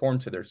guys perform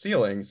to their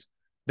ceilings,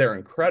 they're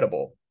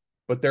incredible,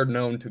 but they're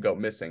known to go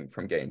missing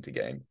from game to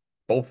game,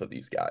 both of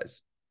these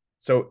guys.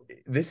 So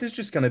this is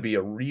just going to be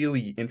a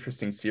really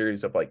interesting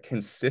series of like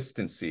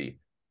consistency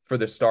for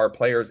the star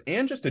players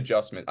and just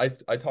adjustment.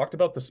 I talked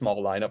about the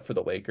small lineup for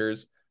the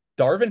Lakers.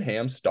 Darvin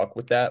Ham stuck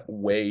with that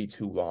way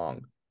too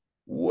long.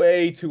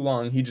 Way too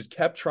long. He just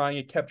kept trying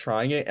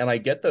it. And I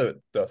get the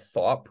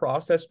thought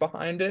process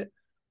behind it,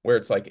 where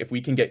it's like if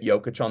we can get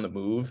Jokic on the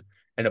move,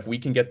 and if we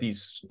can get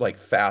these like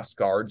fast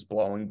guards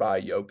blowing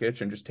by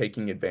Jokic and just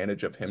taking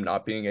advantage of him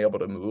not being able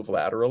to move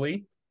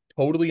laterally,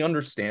 totally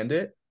understand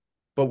it.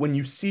 But when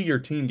you see your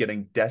team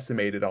getting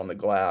decimated on the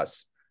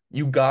glass,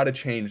 you got to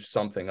change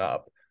something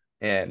up.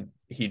 And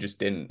he just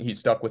didn't. He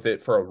stuck with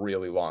it for a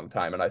really long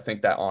time. And I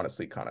think that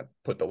honestly kind of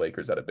put the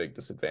Lakers at a big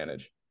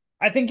disadvantage.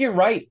 I think you're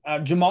right.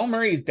 Jamal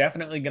Murray is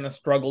definitely going to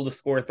struggle to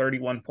score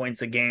 31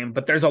 points a game,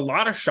 but there's a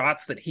lot of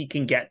shots that he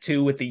can get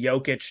to with the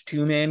Jokic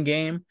two-man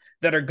game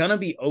that are going to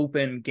be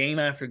open game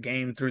after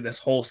game through this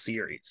whole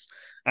series.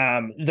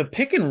 The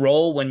pick and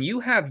roll, when you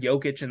have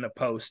Jokic in the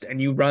post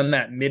and you run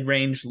that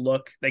mid-range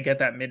look, they get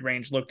that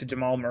mid-range look to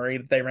Jamal Murray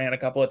that they ran a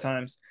couple of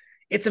times.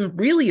 It's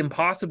really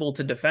impossible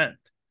to defend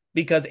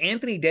because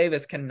Anthony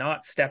Davis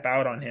cannot step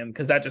out on him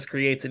because that just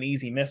creates an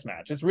easy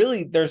mismatch. It's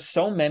really, there's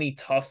so many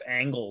tough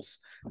angles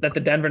that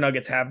the Denver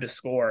Nuggets have to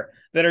score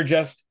that are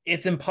just,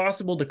 it's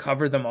impossible to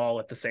cover them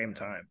all at the same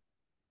time.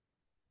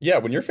 Yeah,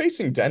 when you're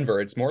facing Denver,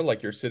 it's more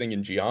like you're sitting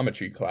in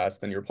geometry class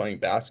than you're playing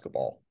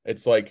basketball.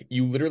 It's like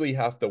you literally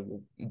have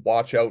to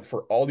watch out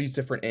for all these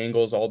different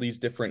angles, all these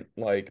different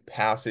like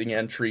passing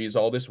entries,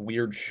 all this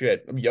weird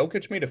shit.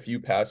 Jokic made a few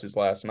passes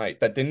last night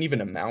that didn't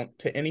even amount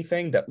to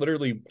anything that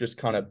literally just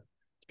kind of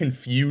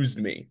confused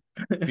me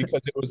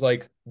because it was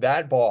like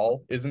that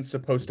ball isn't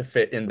supposed to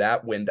fit in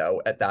that window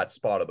at that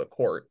spot of the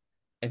court.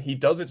 And he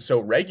does it so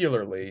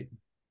regularly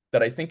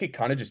that I think it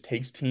kind of just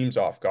takes teams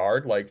off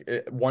guard. Like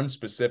one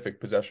specific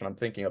possession I'm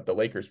thinking of, the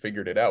Lakers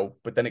figured it out,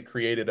 but then it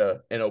created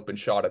an open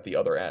shot at the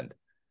other end.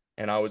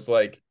 And I was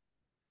like,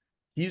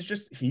 he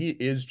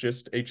is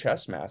just a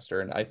chess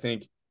master. And I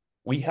think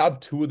we have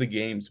two of the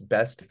game's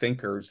best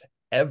thinkers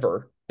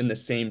ever in the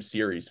same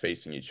series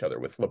facing each other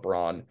with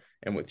LeBron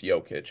and with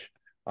Jokic.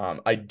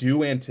 I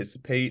do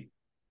anticipate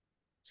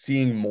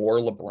seeing more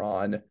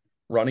LeBron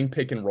running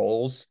pick and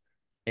rolls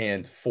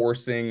and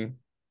forcing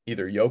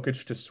either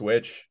Jokic to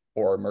switch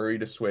or Murray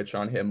to switch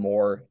on him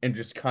more and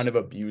just kind of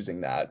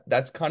abusing that.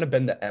 That's kind of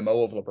been the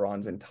MO of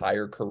LeBron's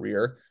entire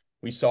career.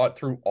 We saw it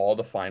through all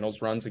the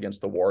finals runs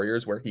against the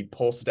Warriors where he'd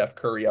pull Steph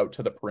Curry out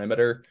to the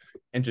perimeter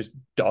and just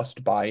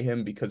dust by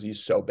him because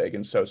he's so big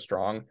and so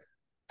strong.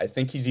 I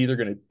think he's either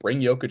going to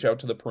bring Jokic out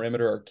to the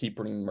perimeter or keep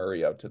bringing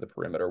Murray out to the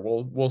perimeter.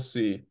 We'll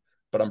see,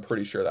 but I'm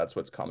pretty sure that's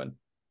what's coming.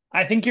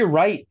 I think you're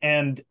right,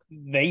 and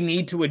they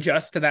need to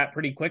adjust to that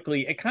pretty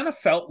quickly. It kind of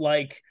felt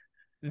like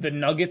the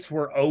Nuggets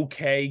were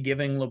okay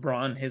giving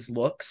LeBron his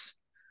looks.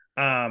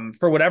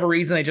 For whatever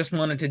reason, they just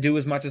wanted to do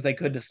as much as they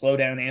could to slow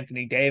down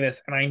Anthony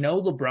Davis. And I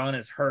know LeBron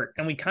is hurt,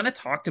 and we kind of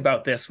talked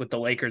about this with the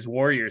Lakers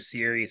Warriors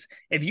series.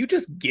 If you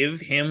just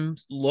give him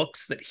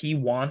looks that he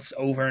wants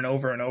over and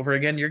over and over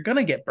again, you're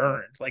gonna get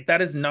burned. Like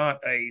that is not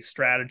a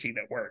strategy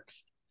that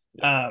works.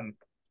 Yeah.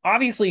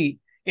 Obviously,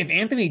 if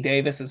Anthony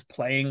Davis is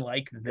playing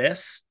like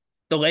this,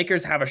 the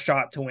Lakers have a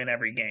shot to win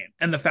every game.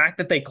 And the fact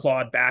that they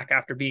clawed back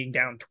after being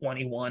down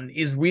 21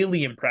 is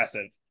really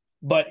impressive.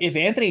 But if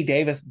Anthony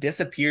Davis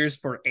disappears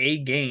for a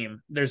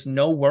game, there's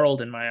no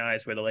world in my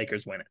eyes where the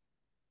Lakers win it.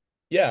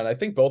 Yeah, and I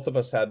think both of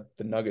us had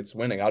the Nuggets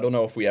winning. I don't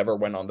know if we ever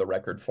went on the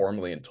record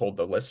formally and told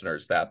the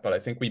listeners that, but I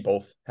think we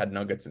both had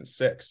Nuggets in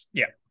 6.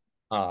 Yeah.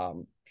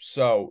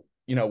 So,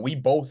 we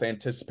both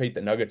anticipate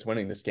the Nuggets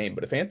winning this game,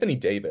 but if Anthony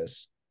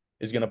Davis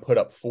is going to put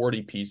up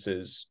 40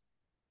 pieces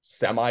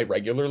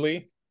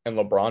semi-regularly and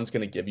LeBron's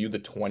going to give you the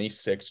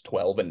 26,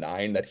 12, and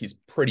 9 that he's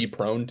pretty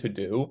prone to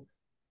do,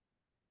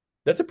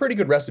 that's a pretty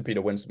good recipe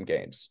to win some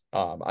games.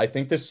 I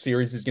think this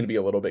series is going to be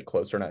a little bit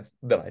closer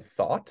than I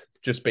thought,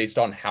 just based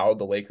on how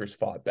the Lakers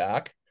fought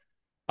back.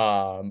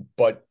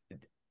 But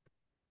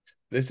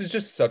this is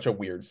just such a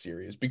weird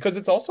series because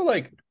it's also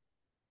like,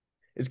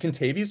 is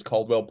Kentavious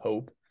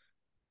Caldwell-Pope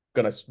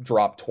going to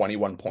drop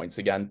 21 points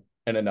again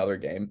in another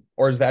game?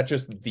 Or is that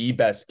just the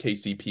best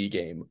KCP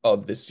game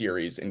of the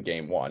series in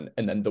game 1?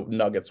 And then the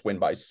Nuggets win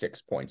by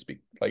 6 points.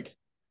 Like,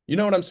 you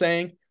know what I'm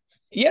saying?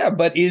 Yeah,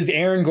 but is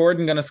Aaron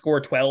Gordon going to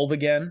score 12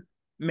 again?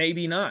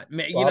 Maybe not.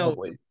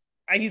 Probably.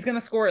 He's going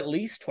to score at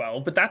least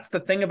 12, but that's the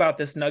thing about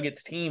this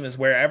Nuggets team is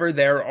wherever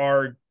there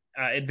are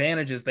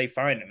advantages, they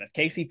find them. If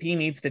KCP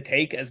needs to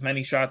take as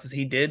many shots as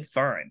he did,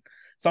 fine.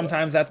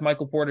 Sometimes that's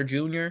Michael Porter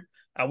Jr.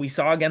 We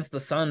saw against the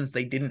Suns,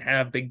 they didn't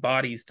have big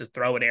bodies to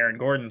throw at Aaron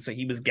Gordon, so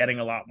he was getting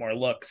a lot more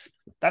looks.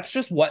 That's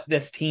just what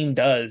this team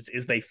does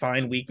is they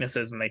find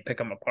weaknesses and they pick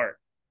them apart.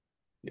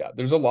 Yeah,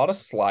 there's a lot of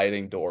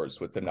sliding doors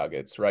with the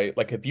Nuggets, right?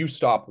 Like if you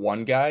stop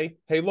one guy,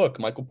 hey, look,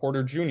 Michael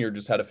Porter Jr.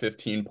 just had a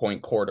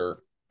 15-point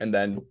quarter, and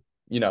then,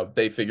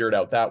 they figure it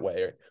out that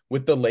way.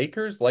 With the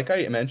Lakers, like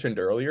I mentioned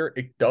earlier,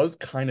 it does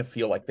kind of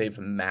feel like they've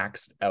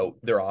maxed out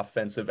their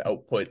offensive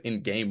output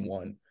in game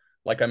 1.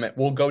 Like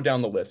we'll go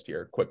down the list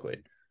here quickly.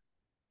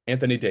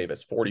 Anthony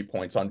Davis, 40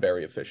 points on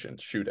very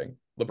efficient shooting.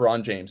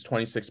 LeBron James,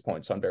 26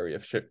 points on very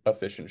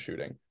efficient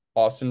shooting.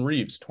 Austin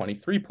Reeves,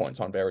 23 points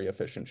on very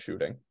efficient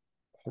shooting.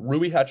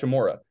 Rui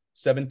Hachimura,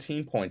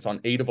 17 points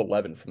on 8 of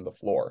 11 from the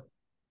floor.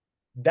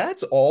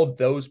 That's all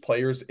those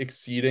players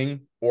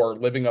exceeding or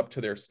living up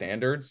to their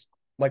standards.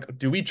 Like,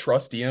 do we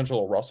trust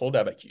D'Angelo Russell to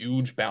have a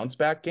huge bounce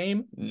back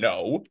game?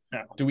 No.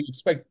 Do we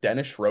expect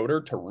Dennis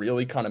Schroeder to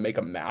really kind of make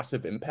a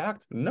massive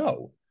impact?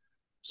 No.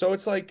 So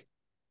it's like,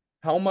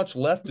 how much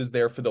left is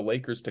there for the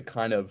Lakers to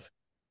kind of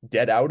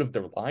get out of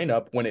their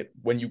lineup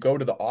when you go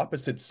to the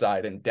opposite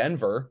side in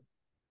Denver?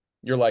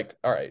 You're like,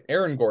 all right,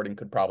 Aaron Gordon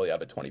could probably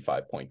have a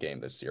 25-point game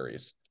this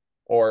series.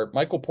 Or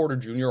Michael Porter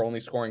Jr. only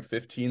scoring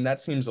 15. That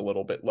seems a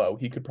little bit low.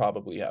 He could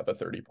probably have a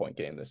 30-point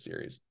game this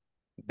series.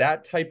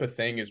 That type of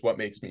thing is what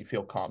makes me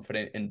feel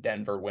confident in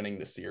Denver winning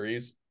the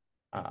series.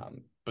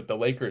 But the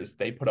Lakers,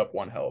 they put up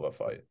one hell of a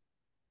fight.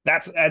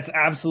 That's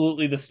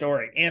absolutely the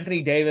story.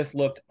 Anthony Davis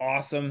looked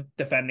awesome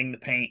defending the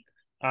paint.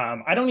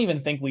 I don't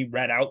even think we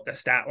read out the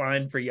stat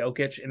line for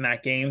Jokic in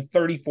that game.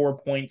 34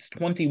 points,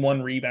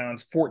 21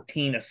 rebounds,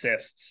 14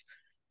 assists.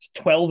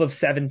 12 of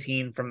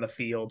 17 from the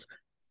field.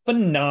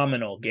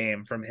 Phenomenal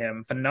game from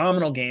him.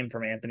 Phenomenal game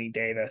from Anthony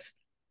Davis.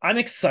 I'm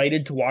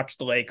excited to watch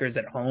the Lakers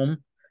at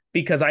home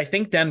because I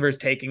think Denver's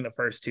taking the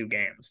first 2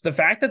 games. The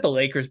fact that the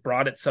Lakers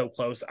brought it so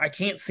close, I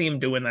can't see him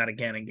doing that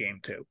again in game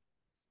 2.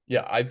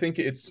 Yeah, I think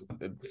it's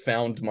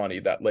found money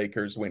that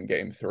Lakers win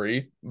game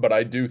 3, but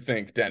I do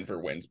think Denver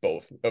wins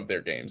both of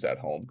their games at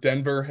home.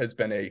 Denver has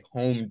been a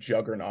home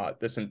juggernaut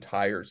this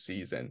entire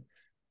season.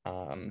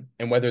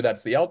 And whether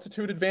that's the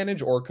altitude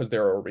advantage or because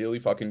they're a really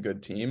fucking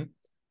good team,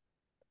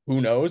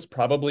 who knows?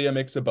 Probably a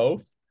mix of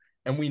both.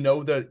 And we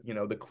know that,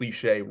 the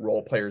cliche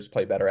role players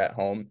play better at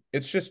home.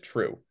 It's just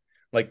true.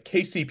 Like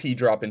KCP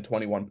dropping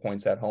 21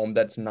 points at home,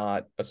 that's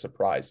not a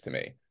surprise to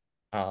me.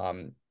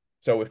 Um,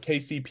 so if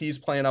KCP's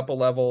playing up a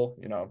level,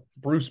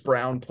 Bruce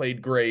Brown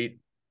played great.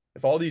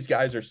 If all these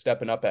guys are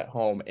stepping up at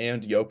home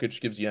and Jokic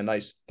gives you a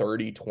nice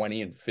 30,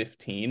 20, and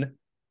 15,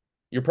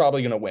 you're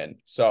probably going to win.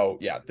 So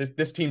yeah,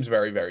 this team's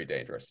very, very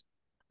dangerous.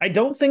 I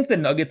don't think the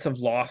Nuggets have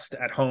lost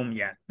at home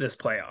yet this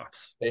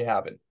playoffs. They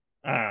haven't.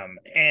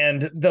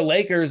 And the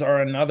Lakers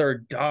are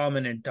another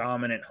dominant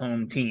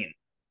home team.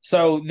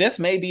 So this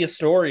may be a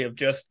story of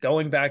just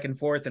going back and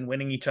forth and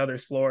winning each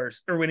other's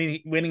floors or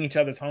winning each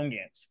other's home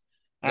games.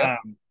 Yeah.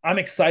 I'm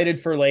excited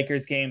for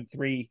Lakers game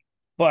 3,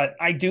 but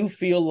I do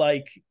feel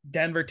like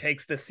Denver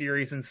takes this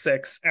series in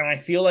 6, and I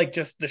feel like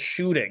just the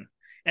shooting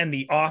and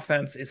the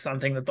offense is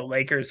something that the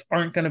Lakers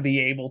aren't going to be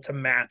able to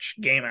match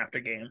game after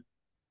game.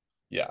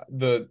 Yeah,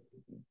 the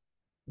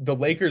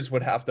Lakers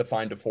would have to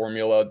find a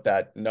formula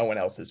that no one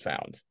else has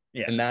found.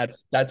 Yeah. And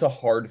that's a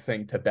hard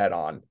thing to bet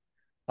on.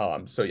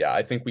 So yeah,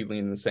 I think we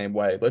lean in the same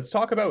way. Let's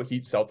talk about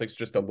Heat Celtics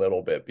just a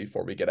little bit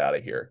before we get out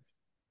of here.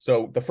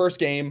 So the first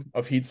game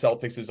of Heat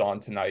Celtics is on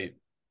tonight.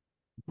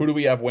 Who do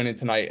we have winning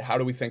tonight? How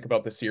do we think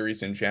about the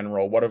series in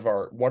general? What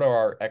are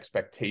our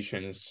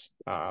expectations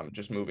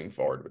just moving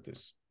forward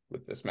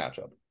with this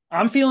matchup?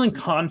 I'm feeling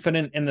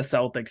confident in the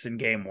Celtics in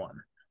game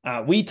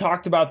 1. We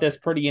talked about this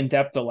pretty in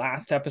depth the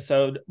last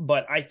episode,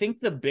 but I think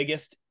the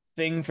biggest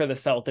thing for the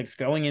Celtics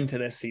going into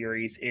this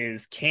series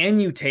is, can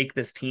you take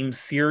this team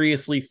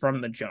seriously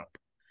from the jump?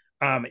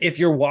 If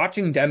you're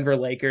watching Denver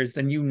Lakers,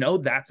 then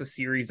that's a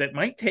series that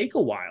might take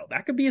a while.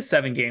 That could be a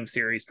 7-game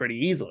series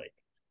pretty easily.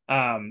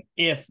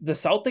 If the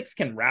Celtics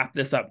can wrap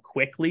this up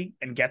quickly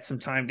and get some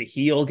time to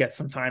heal, get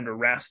some time to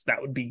rest,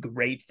 that would be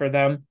great for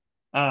them.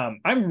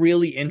 I'm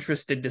really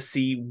interested to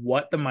see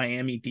what the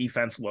Miami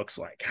defense looks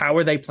like. How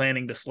are they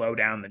planning to slow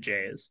down the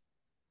Jays?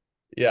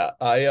 Yeah,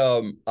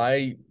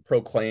 I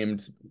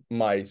proclaimed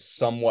my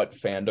somewhat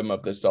fandom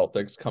of the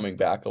Celtics coming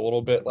back a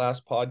little bit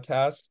last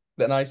podcast.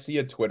 Then I see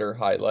a Twitter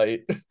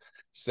highlight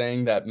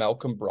saying that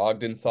Malcolm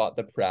Brogdon thought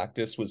the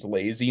practice was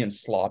lazy and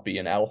sloppy,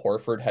 and Al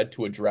Horford had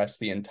to address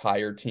the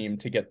entire team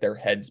to get their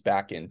heads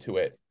back into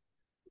it.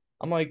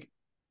 I'm like,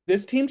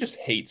 this team just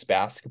hates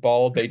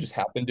basketball. They just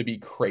happen to be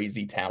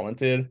crazy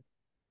talented.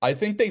 I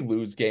think they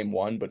lose game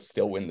 1, but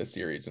still win the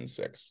series in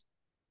 6.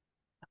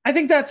 I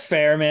think that's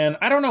fair, man.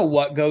 I don't know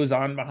what goes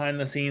on behind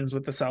the scenes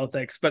with the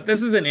Celtics, but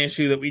this is an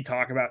issue that we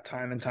talk about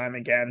time and time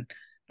again.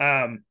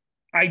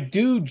 I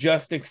do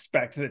just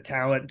expect the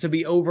talent to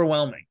be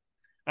overwhelming.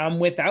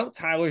 Without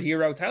Tyler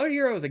Hero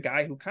is a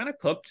guy who kind of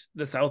cooked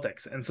the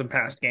Celtics in some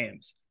past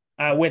games.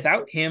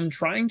 Without him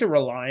trying to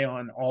rely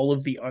on all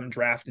of the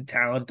undrafted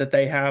talent that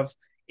they have,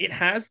 it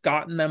has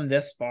gotten them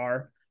this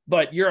far,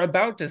 but you're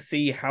about to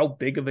see how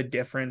big of a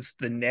difference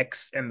the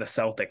Knicks and the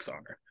Celtics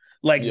are.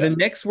 Like, Yeah. the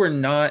Knicks were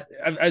not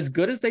as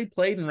good as they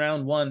played in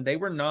round 1. They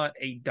were not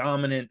a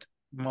dominant,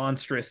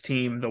 monstrous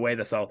team the way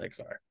the Celtics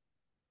are.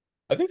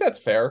 I think that's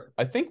fair.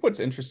 I think what's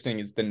interesting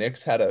is the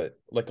Knicks had a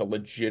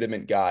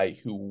legitimate guy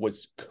who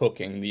was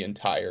cooking the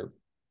entire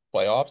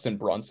playoffs, and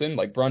Brunson.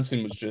 Like,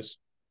 Brunson was just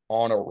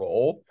on a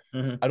roll.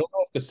 Mm-hmm. I don't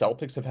know if the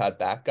Celtics have had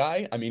that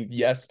guy. I mean,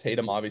 yes,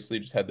 Tatum obviously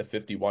just had the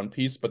 51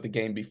 piece, but the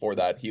game before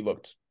that, he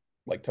looked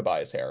like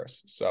Tobias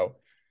Harris. So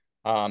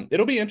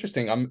it'll be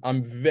interesting.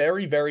 I'm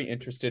very, very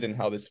interested in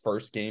how this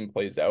first game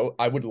plays out.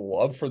 I would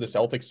love for the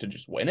Celtics to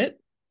just win it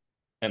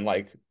and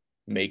like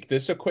make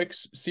this a quick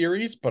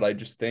series, but I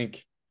just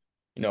think,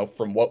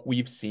 from what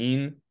we've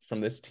seen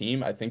from this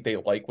team, I think they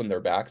like when their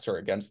backs are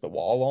against the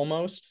wall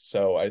almost.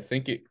 So I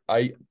think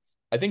I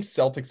think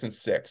Celtics in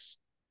 6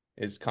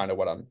 is kind of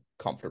what I'm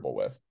comfortable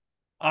with.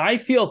 I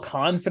feel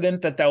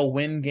confident that they'll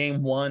win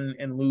game 1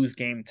 and lose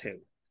game 2.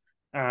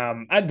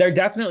 They're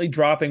definitely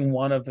dropping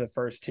one of the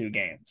first 2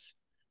 games.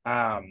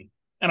 And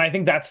I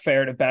think that's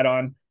fair to bet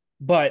on,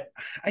 but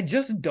I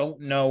just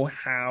don't know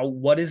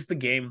what is the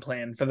game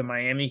plan for the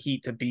Miami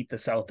Heat to beat the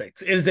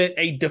Celtics? Is it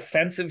a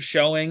defensive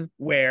showing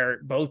where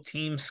both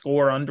teams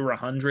score under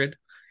 100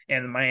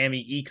 and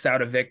Miami ekes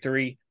out a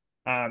victory?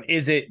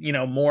 Is it,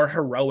 more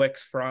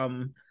heroics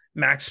from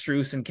Max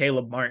Strus and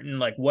Caleb Martin?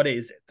 Like, what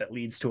is it that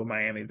leads to a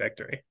Miami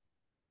victory?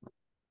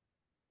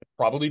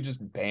 Probably just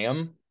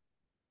Bam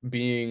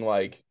being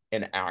like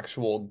an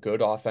actual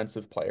good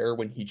offensive player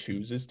when he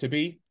chooses to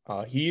be.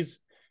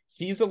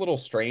 He's a little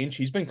strange.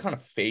 He's been kind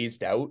of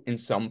phased out in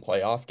some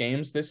playoff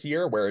games this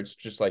year where it's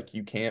just like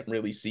you can't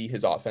really see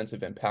his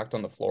offensive impact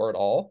on the floor at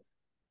all.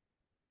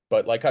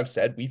 But like I've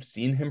said, we've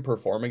seen him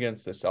perform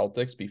against the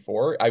Celtics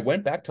before. I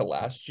went back to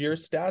last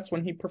year's stats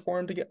when he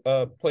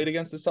played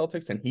against the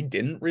Celtics, and he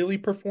didn't really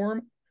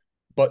perform.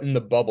 But in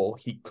the bubble,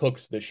 he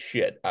cooked the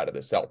shit out of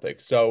the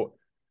Celtics. So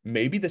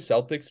maybe the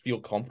Celtics feel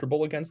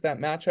comfortable against that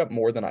matchup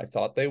more than I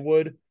thought they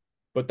would.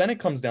 But then it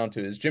comes down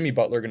to, is Jimmy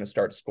Butler going to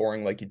start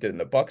scoring like he did in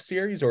the Bucks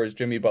series, or is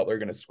Jimmy Butler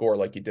going to score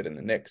like he did in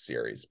the Knicks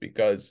series?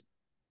 Because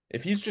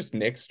if he's just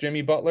Knicks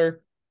Jimmy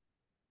Butler,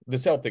 the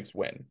Celtics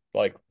win,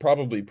 like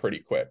probably pretty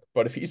quick.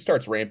 But if he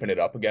starts ramping it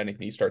up again and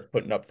he starts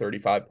putting up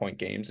 35-point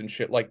games and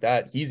shit like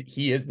that,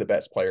 he is the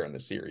best player in the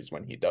series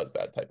when he does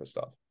that type of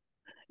stuff.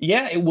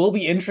 Yeah, it will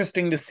be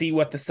interesting to see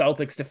what the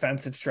Celtics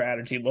defensive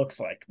strategy looks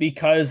like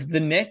because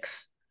the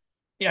Knicks,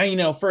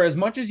 yeah, for as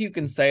much as you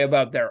can say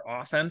about their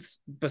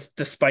offense,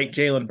 despite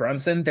Jalen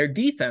Brunson, their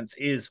defense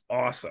is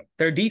awesome.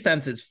 Their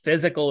defense is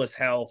physical as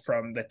hell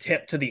from the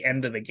tip to the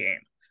end of the game.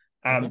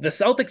 Mhm. The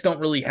Celtics don't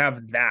really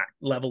have that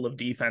level of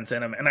defense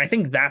in them. And I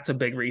think that's a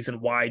big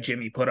reason why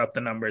Jimmy put up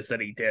the numbers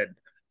that he did.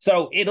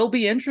 So it'll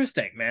be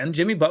interesting, man.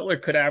 Jimmy Butler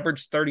could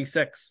average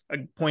 36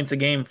 points a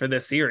game for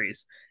this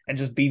series and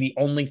just be the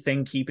only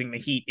thing keeping the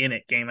Heat in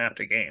it game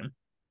after game.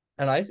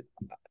 And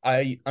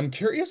I'm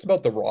curious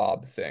about the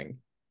Rob thing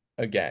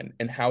again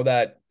and how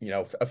that,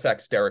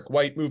 affects Derek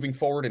White moving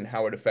forward and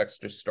how it affects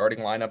just starting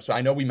lineup. So I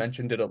know we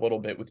mentioned it a little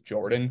bit with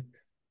Jordan,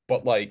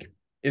 but like,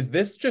 is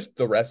this just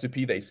the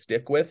recipe they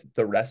stick with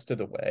the rest of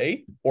the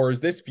way? Or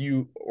was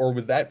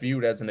that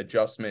viewed as an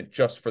adjustment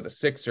just for the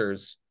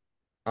Sixers?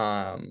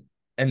 Um,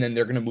 and then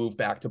they're gonna move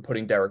back to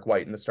putting Derek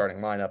White in the starting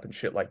lineup and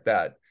shit like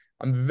that.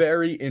 I'm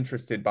very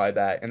interested by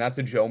that. And that's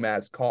a Joe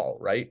Maz call,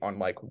 right? On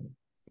like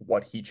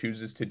what he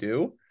chooses to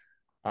do.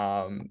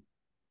 Um,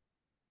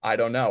 I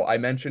don't know. I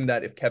mentioned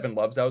that if Kevin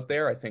Love's out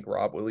there, I think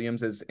Rob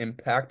Williams'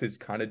 impact is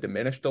kind of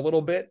diminished a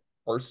little bit.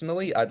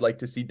 Personally, I'd like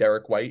to see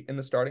Derek White in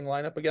the starting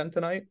lineup again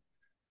tonight.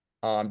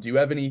 Do you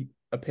have any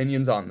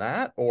opinions on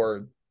that?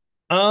 Or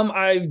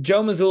I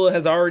Joe Mazzulla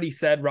has already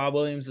said Rob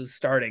Williams is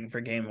starting for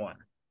game one.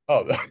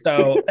 oh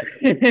So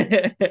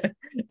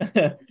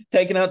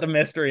taking out the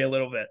mystery a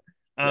little bit.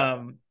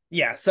 yeah,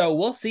 Yeah, so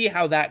we'll see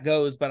how that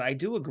goes, but I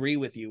do agree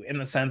with you in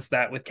the sense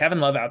that with Kevin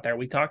Love out there,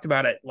 we talked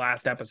about it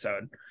last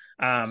episode.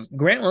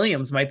 Grant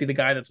Williams might be the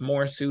guy that's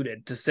more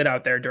suited to sit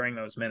out there during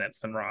those minutes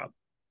than Rob.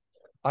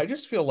 I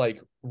just feel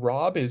like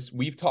Rob is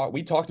we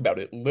talked about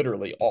it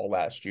literally all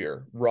last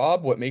year.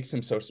 Rob, what makes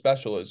him so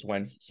special is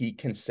when he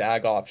can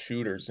sag off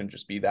shooters and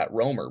just be that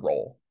roamer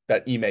role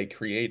that Ime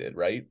created,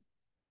 right?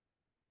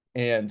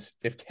 And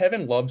if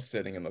Kevin Love's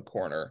sitting in the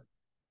corner,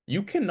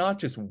 you cannot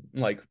just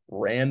like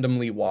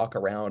randomly walk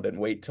around and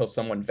wait till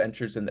someone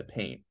ventures in the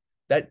paint.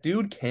 That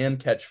dude can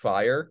catch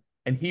fire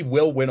and he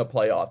will win a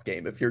playoff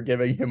game if you're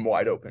giving him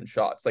wide open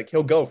shots. Like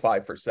he'll go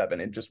 5 for 7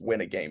 and just win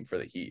a game for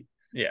the Heat.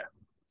 Yeah.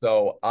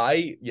 So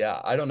I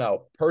don't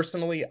know.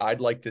 Personally,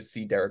 I'd like to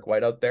see Derek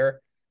White out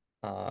there.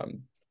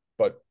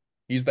 But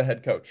he's the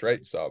head coach,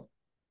 right? So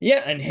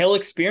Yeah, and he'll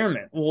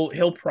experiment. Well,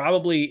 he'll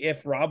probably,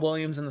 if Rob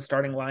Williams in the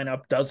starting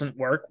lineup doesn't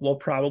work, we'll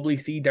probably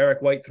see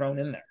Derek White thrown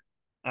in there.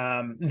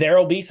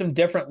 There'll be some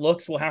different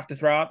looks we'll have to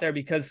throw out there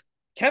because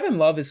Kevin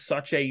Love is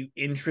such a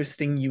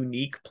interesting,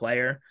 unique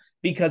player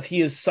because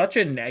he is such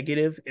a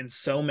negative in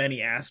so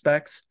many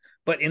aspects.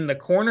 But in the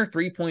corner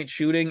 3-point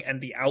shooting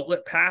and the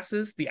outlet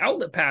passes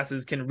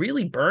can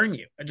really burn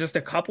you. Just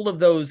a couple of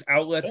those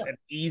outlets yeah. and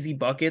easy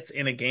buckets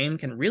in a game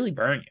can really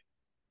burn you.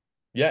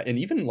 Yeah, and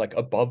even like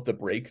above the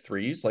break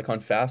threes, like on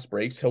fast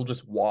breaks, he'll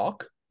just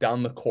walk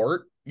down the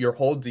court. Your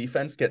whole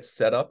defense gets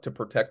set up to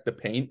protect the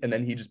paint, and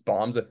then he just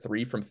bombs a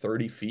three from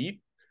 30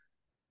 feet.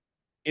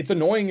 It's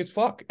annoying as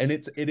fuck. And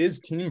it is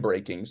team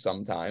breaking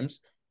sometimes.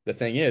 The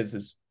thing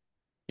is,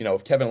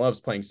 if Kevin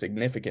Love's playing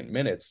significant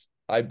minutes,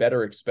 I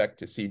better expect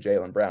to see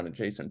Jaylen Brown and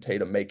Jason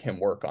Tatum make him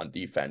work on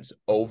defense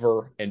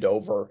over and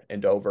over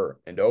and over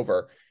and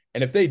over.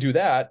 And if they do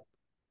that,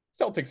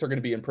 Celtics are going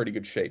to be in pretty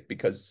good shape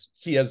because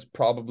he has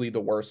probably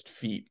the worst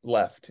feet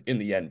left in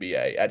the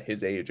NBA at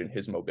his age and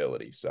his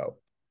mobility. So,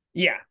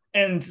 Yeah.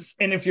 And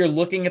if you're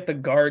looking at the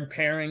guard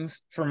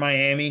pairings for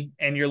Miami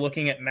and you're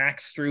looking at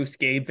Max Strus,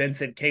 Gabe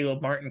Vincent,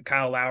 Caleb Martin,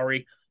 Kyle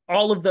Lowry,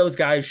 all of those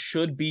guys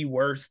should be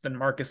worse than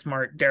Marcus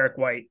Smart, Derek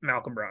White,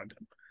 Malcolm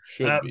Brogdon.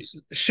 should be.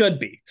 Should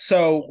be.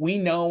 So we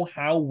know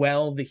how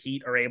well the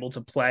Heat are able to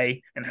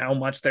play and how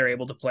much they're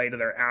able to play to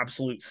their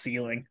absolute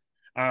ceiling.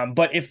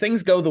 But if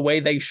things go the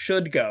way they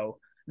should go,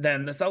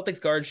 then the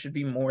Celtics guards should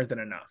be more than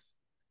enough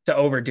to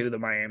overdo the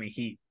Miami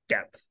Heat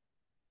depth.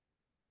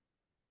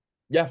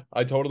 Yeah,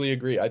 I totally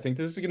agree. I think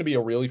this is going to be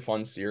a really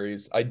fun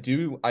series. I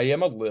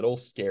am a little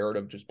scared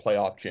of just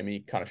playoff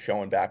Jimmy kind of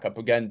showing back up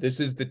again. This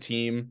is the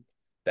team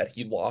that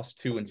he lost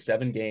to in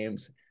 7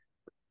 games.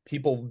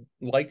 People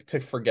like to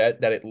forget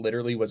that it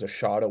literally was a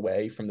shot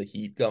away from the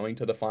Heat going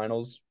to the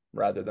finals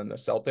rather than the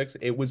Celtics.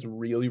 It was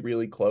really,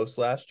 really close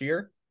last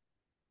year.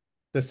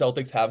 The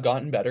Celtics have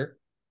gotten better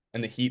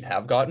and the Heat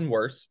have gotten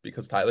worse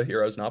because Tyler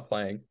Hero's not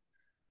playing.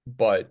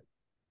 But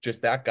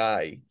just that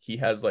guy, he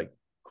has like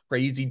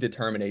crazy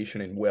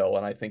determination and will.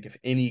 And I think if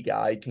any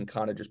guy can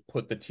kind of just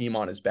put the team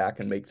on his back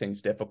and make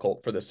things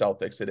difficult for the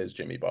Celtics, it is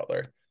Jimmy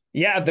Butler.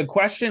 Yeah, the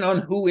question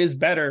on who is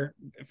better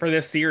for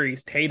this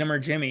series, Tatum or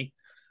Jimmy,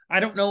 I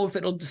don't know if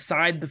it'll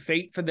decide the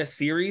fate for this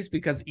series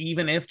because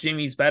even if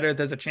Jimmy's better,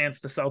 there's a chance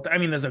there's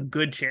a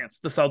good chance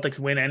the Celtics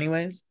win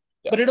anyways.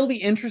 Yeah, But it'll be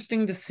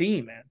interesting to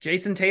see, man.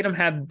 Jason Tatum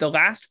had the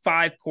last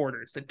 5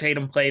 quarters that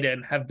Tatum played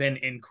in have been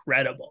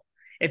incredible.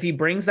 If he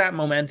brings that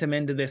momentum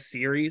into this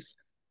series,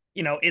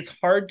 it's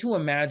hard to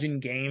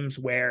imagine games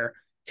where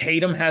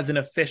Tatum has an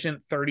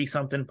efficient 30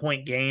 something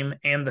point game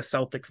and the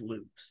Celtics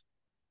lose.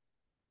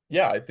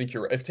 yeah, I think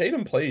you're right. If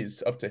Tatum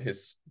plays up to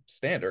his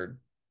standard,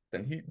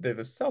 then the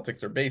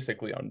Celtics are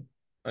basically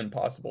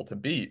impossible to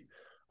beat.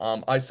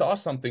 I saw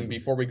something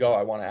before we go.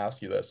 I want to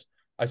ask you this.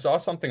 I saw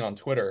something on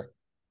Twitter.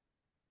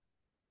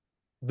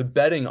 The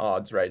betting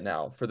odds right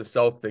now for the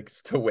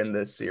Celtics to win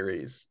this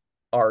series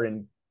are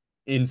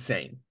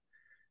insane.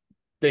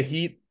 The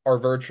Heat are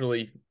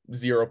virtually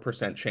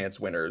 0% chance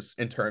winners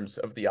in terms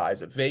of the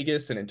eyes of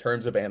Vegas and in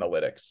terms of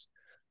analytics.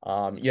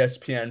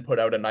 ESPN put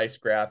out a nice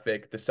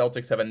graphic. The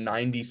Celtics have a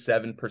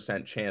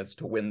 97% chance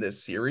to win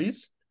this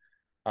series.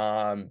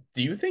 Do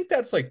you think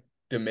that's like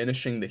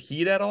diminishing the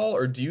Heat at all?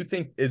 Or do you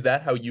think, is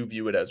that how you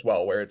view it as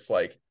well, where it's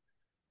like,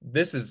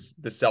 this is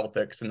the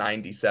Celtics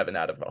 97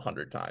 out of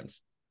 100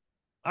 times?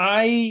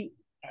 I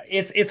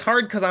it's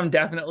hard because I'm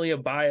definitely a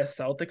biased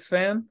Celtics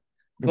fan,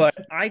 but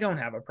I don't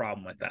have a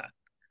problem with that.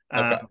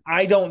 Okay.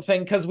 I don't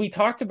think, because we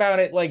talked about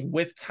it, like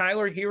with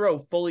Tyler Hero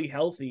fully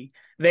healthy,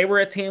 they were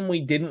a team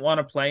we didn't want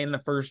to play in the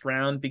first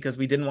round because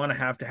we didn't want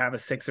to have a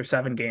 6 or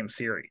 7 game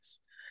series.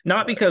 Not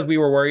Right. because we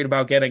were worried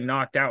about getting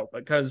knocked out,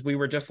 because we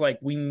were just like,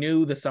 we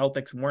knew the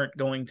Celtics weren't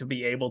going to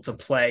be able to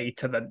play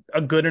to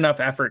a good enough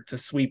effort to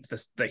sweep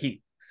the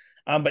Heat.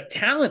 But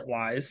talent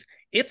wise,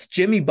 it's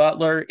Jimmy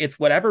Butler, it's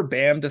whatever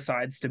Bam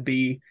decides to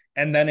be,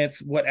 and then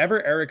it's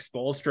whatever Eric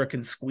Spoelstra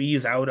can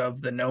squeeze out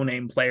of the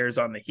no-name players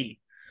on the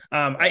Heat.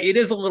 It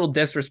is a little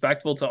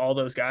disrespectful to all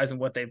those guys and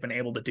what they've been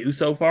able to do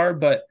so far,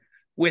 but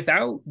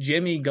without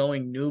Jimmy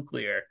going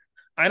nuclear,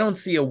 I don't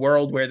see a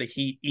world where the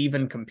Heat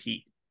even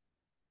compete.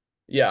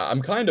 Yeah,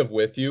 I'm kind of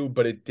with you,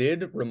 but it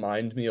did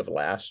remind me of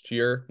last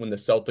year when the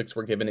Celtics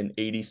were given an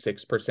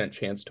 86%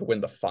 chance to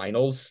win the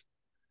finals.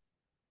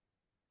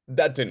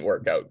 That didn't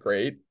work out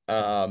great.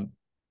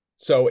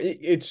 So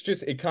it's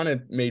just, it kind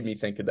of made me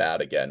think of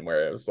that again,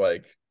 where it was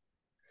like,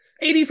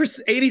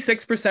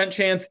 86%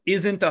 chance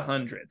isn't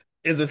 100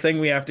 is a thing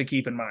we have to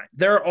keep in mind.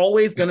 There are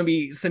always going to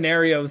be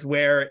scenarios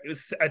where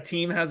a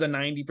team has a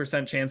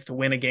 90% chance to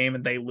win a game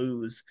and they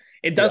lose.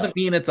 It yeah, doesn't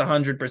mean it's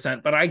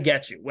 100%, but I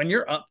get you. When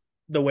you're up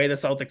the way the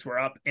Celtics were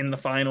up in the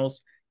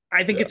finals,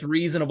 I think yeah. it's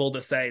reasonable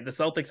to say the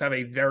Celtics have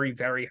a very,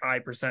 very high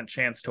percent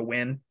chance to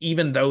win,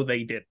 even though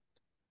they did.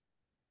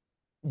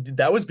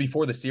 That was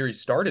before the series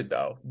started,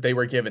 though. They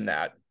were given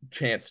that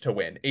chance to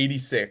win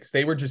 86.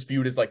 They were just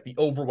viewed as like the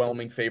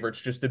overwhelming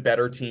favorites, just the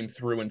better team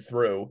through and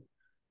through.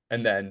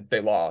 And then they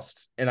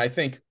lost. And I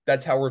think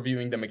that's how we're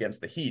viewing them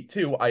against the Heat,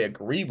 too. I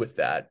agree with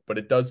that, but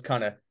it does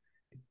kind of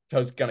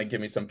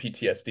give me some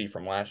PTSD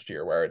from last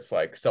year where it's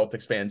like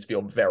Celtics fans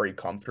feel very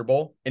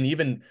comfortable. And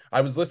even I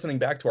was listening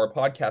back to our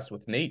podcast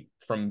with Nate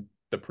from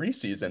the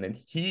preseason, and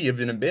he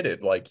even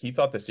admitted like he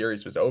thought the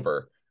series was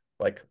over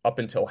like up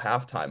until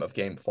halftime of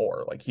game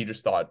 4. Like he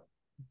just thought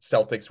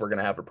Celtics were going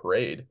to have a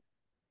parade,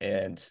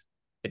 and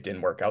it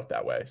didn't work out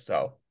that way.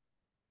 So,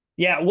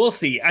 Yeah, we'll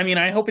see. I mean,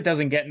 I hope it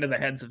doesn't get into the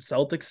heads of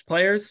Celtics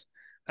players.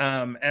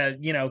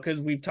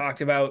 Because we've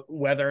talked about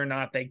whether or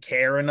not they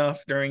care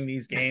enough during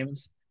these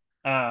games.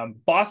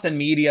 Boston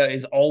media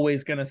is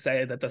always going to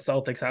say that the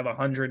Celtics have a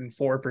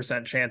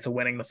 104% chance of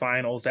winning the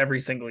finals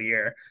every single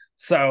year.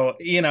 So,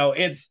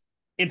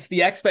 it's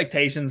the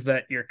expectations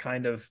that you're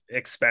kind of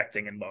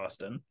expecting in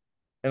Boston.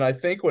 and I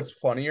think what's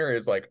funnier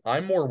is like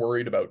I'm more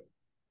worried about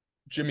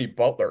Jimmy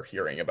Butler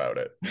hearing about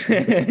it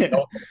than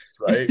Celtics,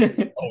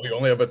 right? Oh, we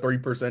only have a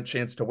 3%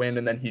 chance to win,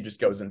 and then he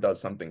just goes and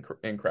does something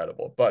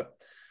incredible. But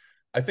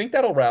I think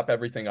that'll wrap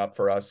everything up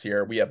for us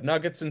here. We have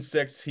Nuggets in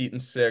 6, Heat in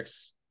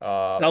 6.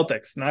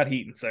 Celtics, not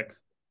Heat in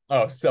 6.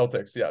 Oh,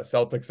 Celtics, yeah,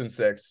 Celtics in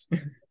 6.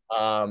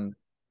 Um,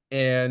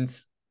 and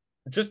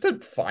just a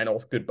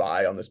final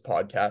goodbye on this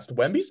podcast.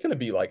 Wemby's going to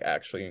be like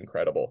actually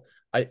incredible.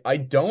 I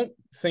don't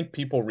think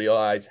people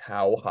realize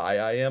how high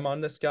I am on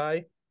this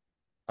guy.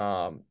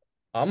 Um,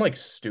 I'm like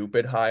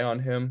stupid high on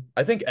him.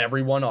 I think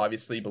everyone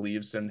obviously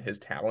believes in his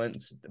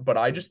talents, but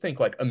I just think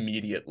like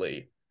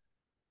immediately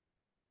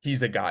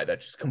he's a guy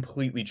that just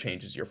completely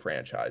changes your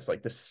franchise.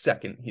 Like the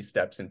second he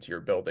steps into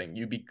your building,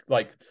 you be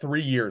like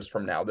 3 years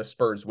from now, the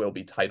Spurs will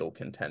be title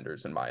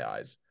contenders in my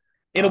eyes.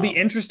 It'll be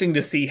interesting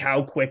to see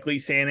how quickly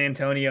San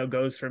Antonio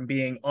goes from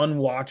being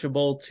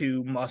unwatchable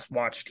to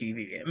must-watch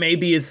TV. It may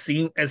be as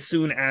soon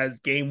as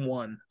game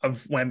 1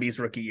 of Wemby's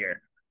rookie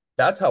year.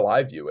 That's how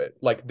I view it.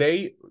 Like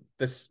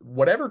this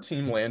whatever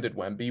team landed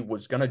Wemby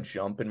was gonna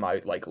jump in my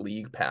like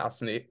league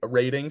pass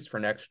ratings for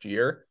next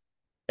year,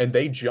 and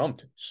they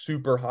jumped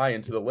super high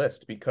into the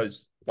list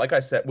because, like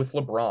I said, with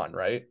LeBron,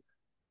 right?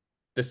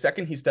 The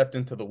second he stepped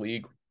into the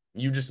league,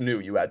 you just knew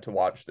you had to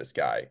watch this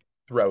guy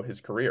throughout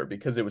his career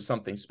because it was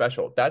something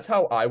special. That's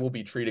how I will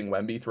be treating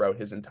Wemby throughout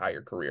his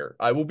entire career.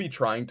 I will be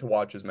trying to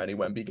watch as many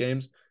Wemby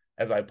games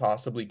as I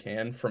possibly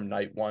can from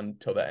night 1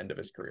 till the end of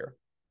his career.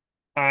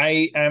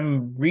 I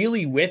am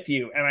really with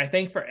you. And I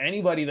think for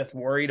anybody that's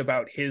worried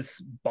about his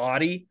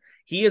body,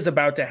 he is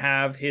about to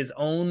have his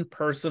own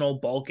personal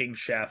bulking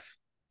chef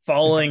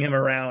following him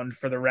around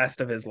for the rest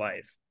of his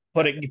life,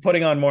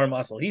 putting on more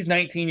muscle. He's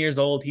 19 years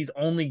old. He's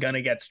only going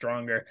to get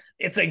stronger.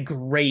 It's a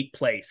great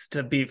place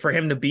for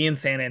him to be in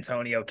San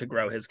Antonio to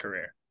grow his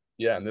career.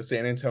 Yeah, and the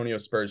San Antonio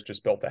Spurs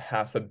just built a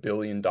 $500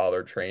 million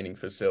training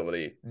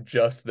facility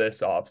just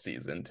this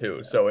offseason too.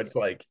 So it's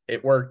like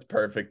it worked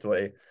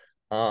perfectly.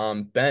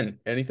 Ben,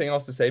 anything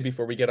else to say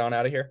before we get on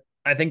out of here?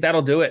 I think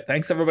that'll do it.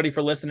 Thanks everybody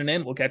for listening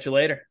in. We'll catch you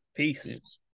later. Peace. Peace.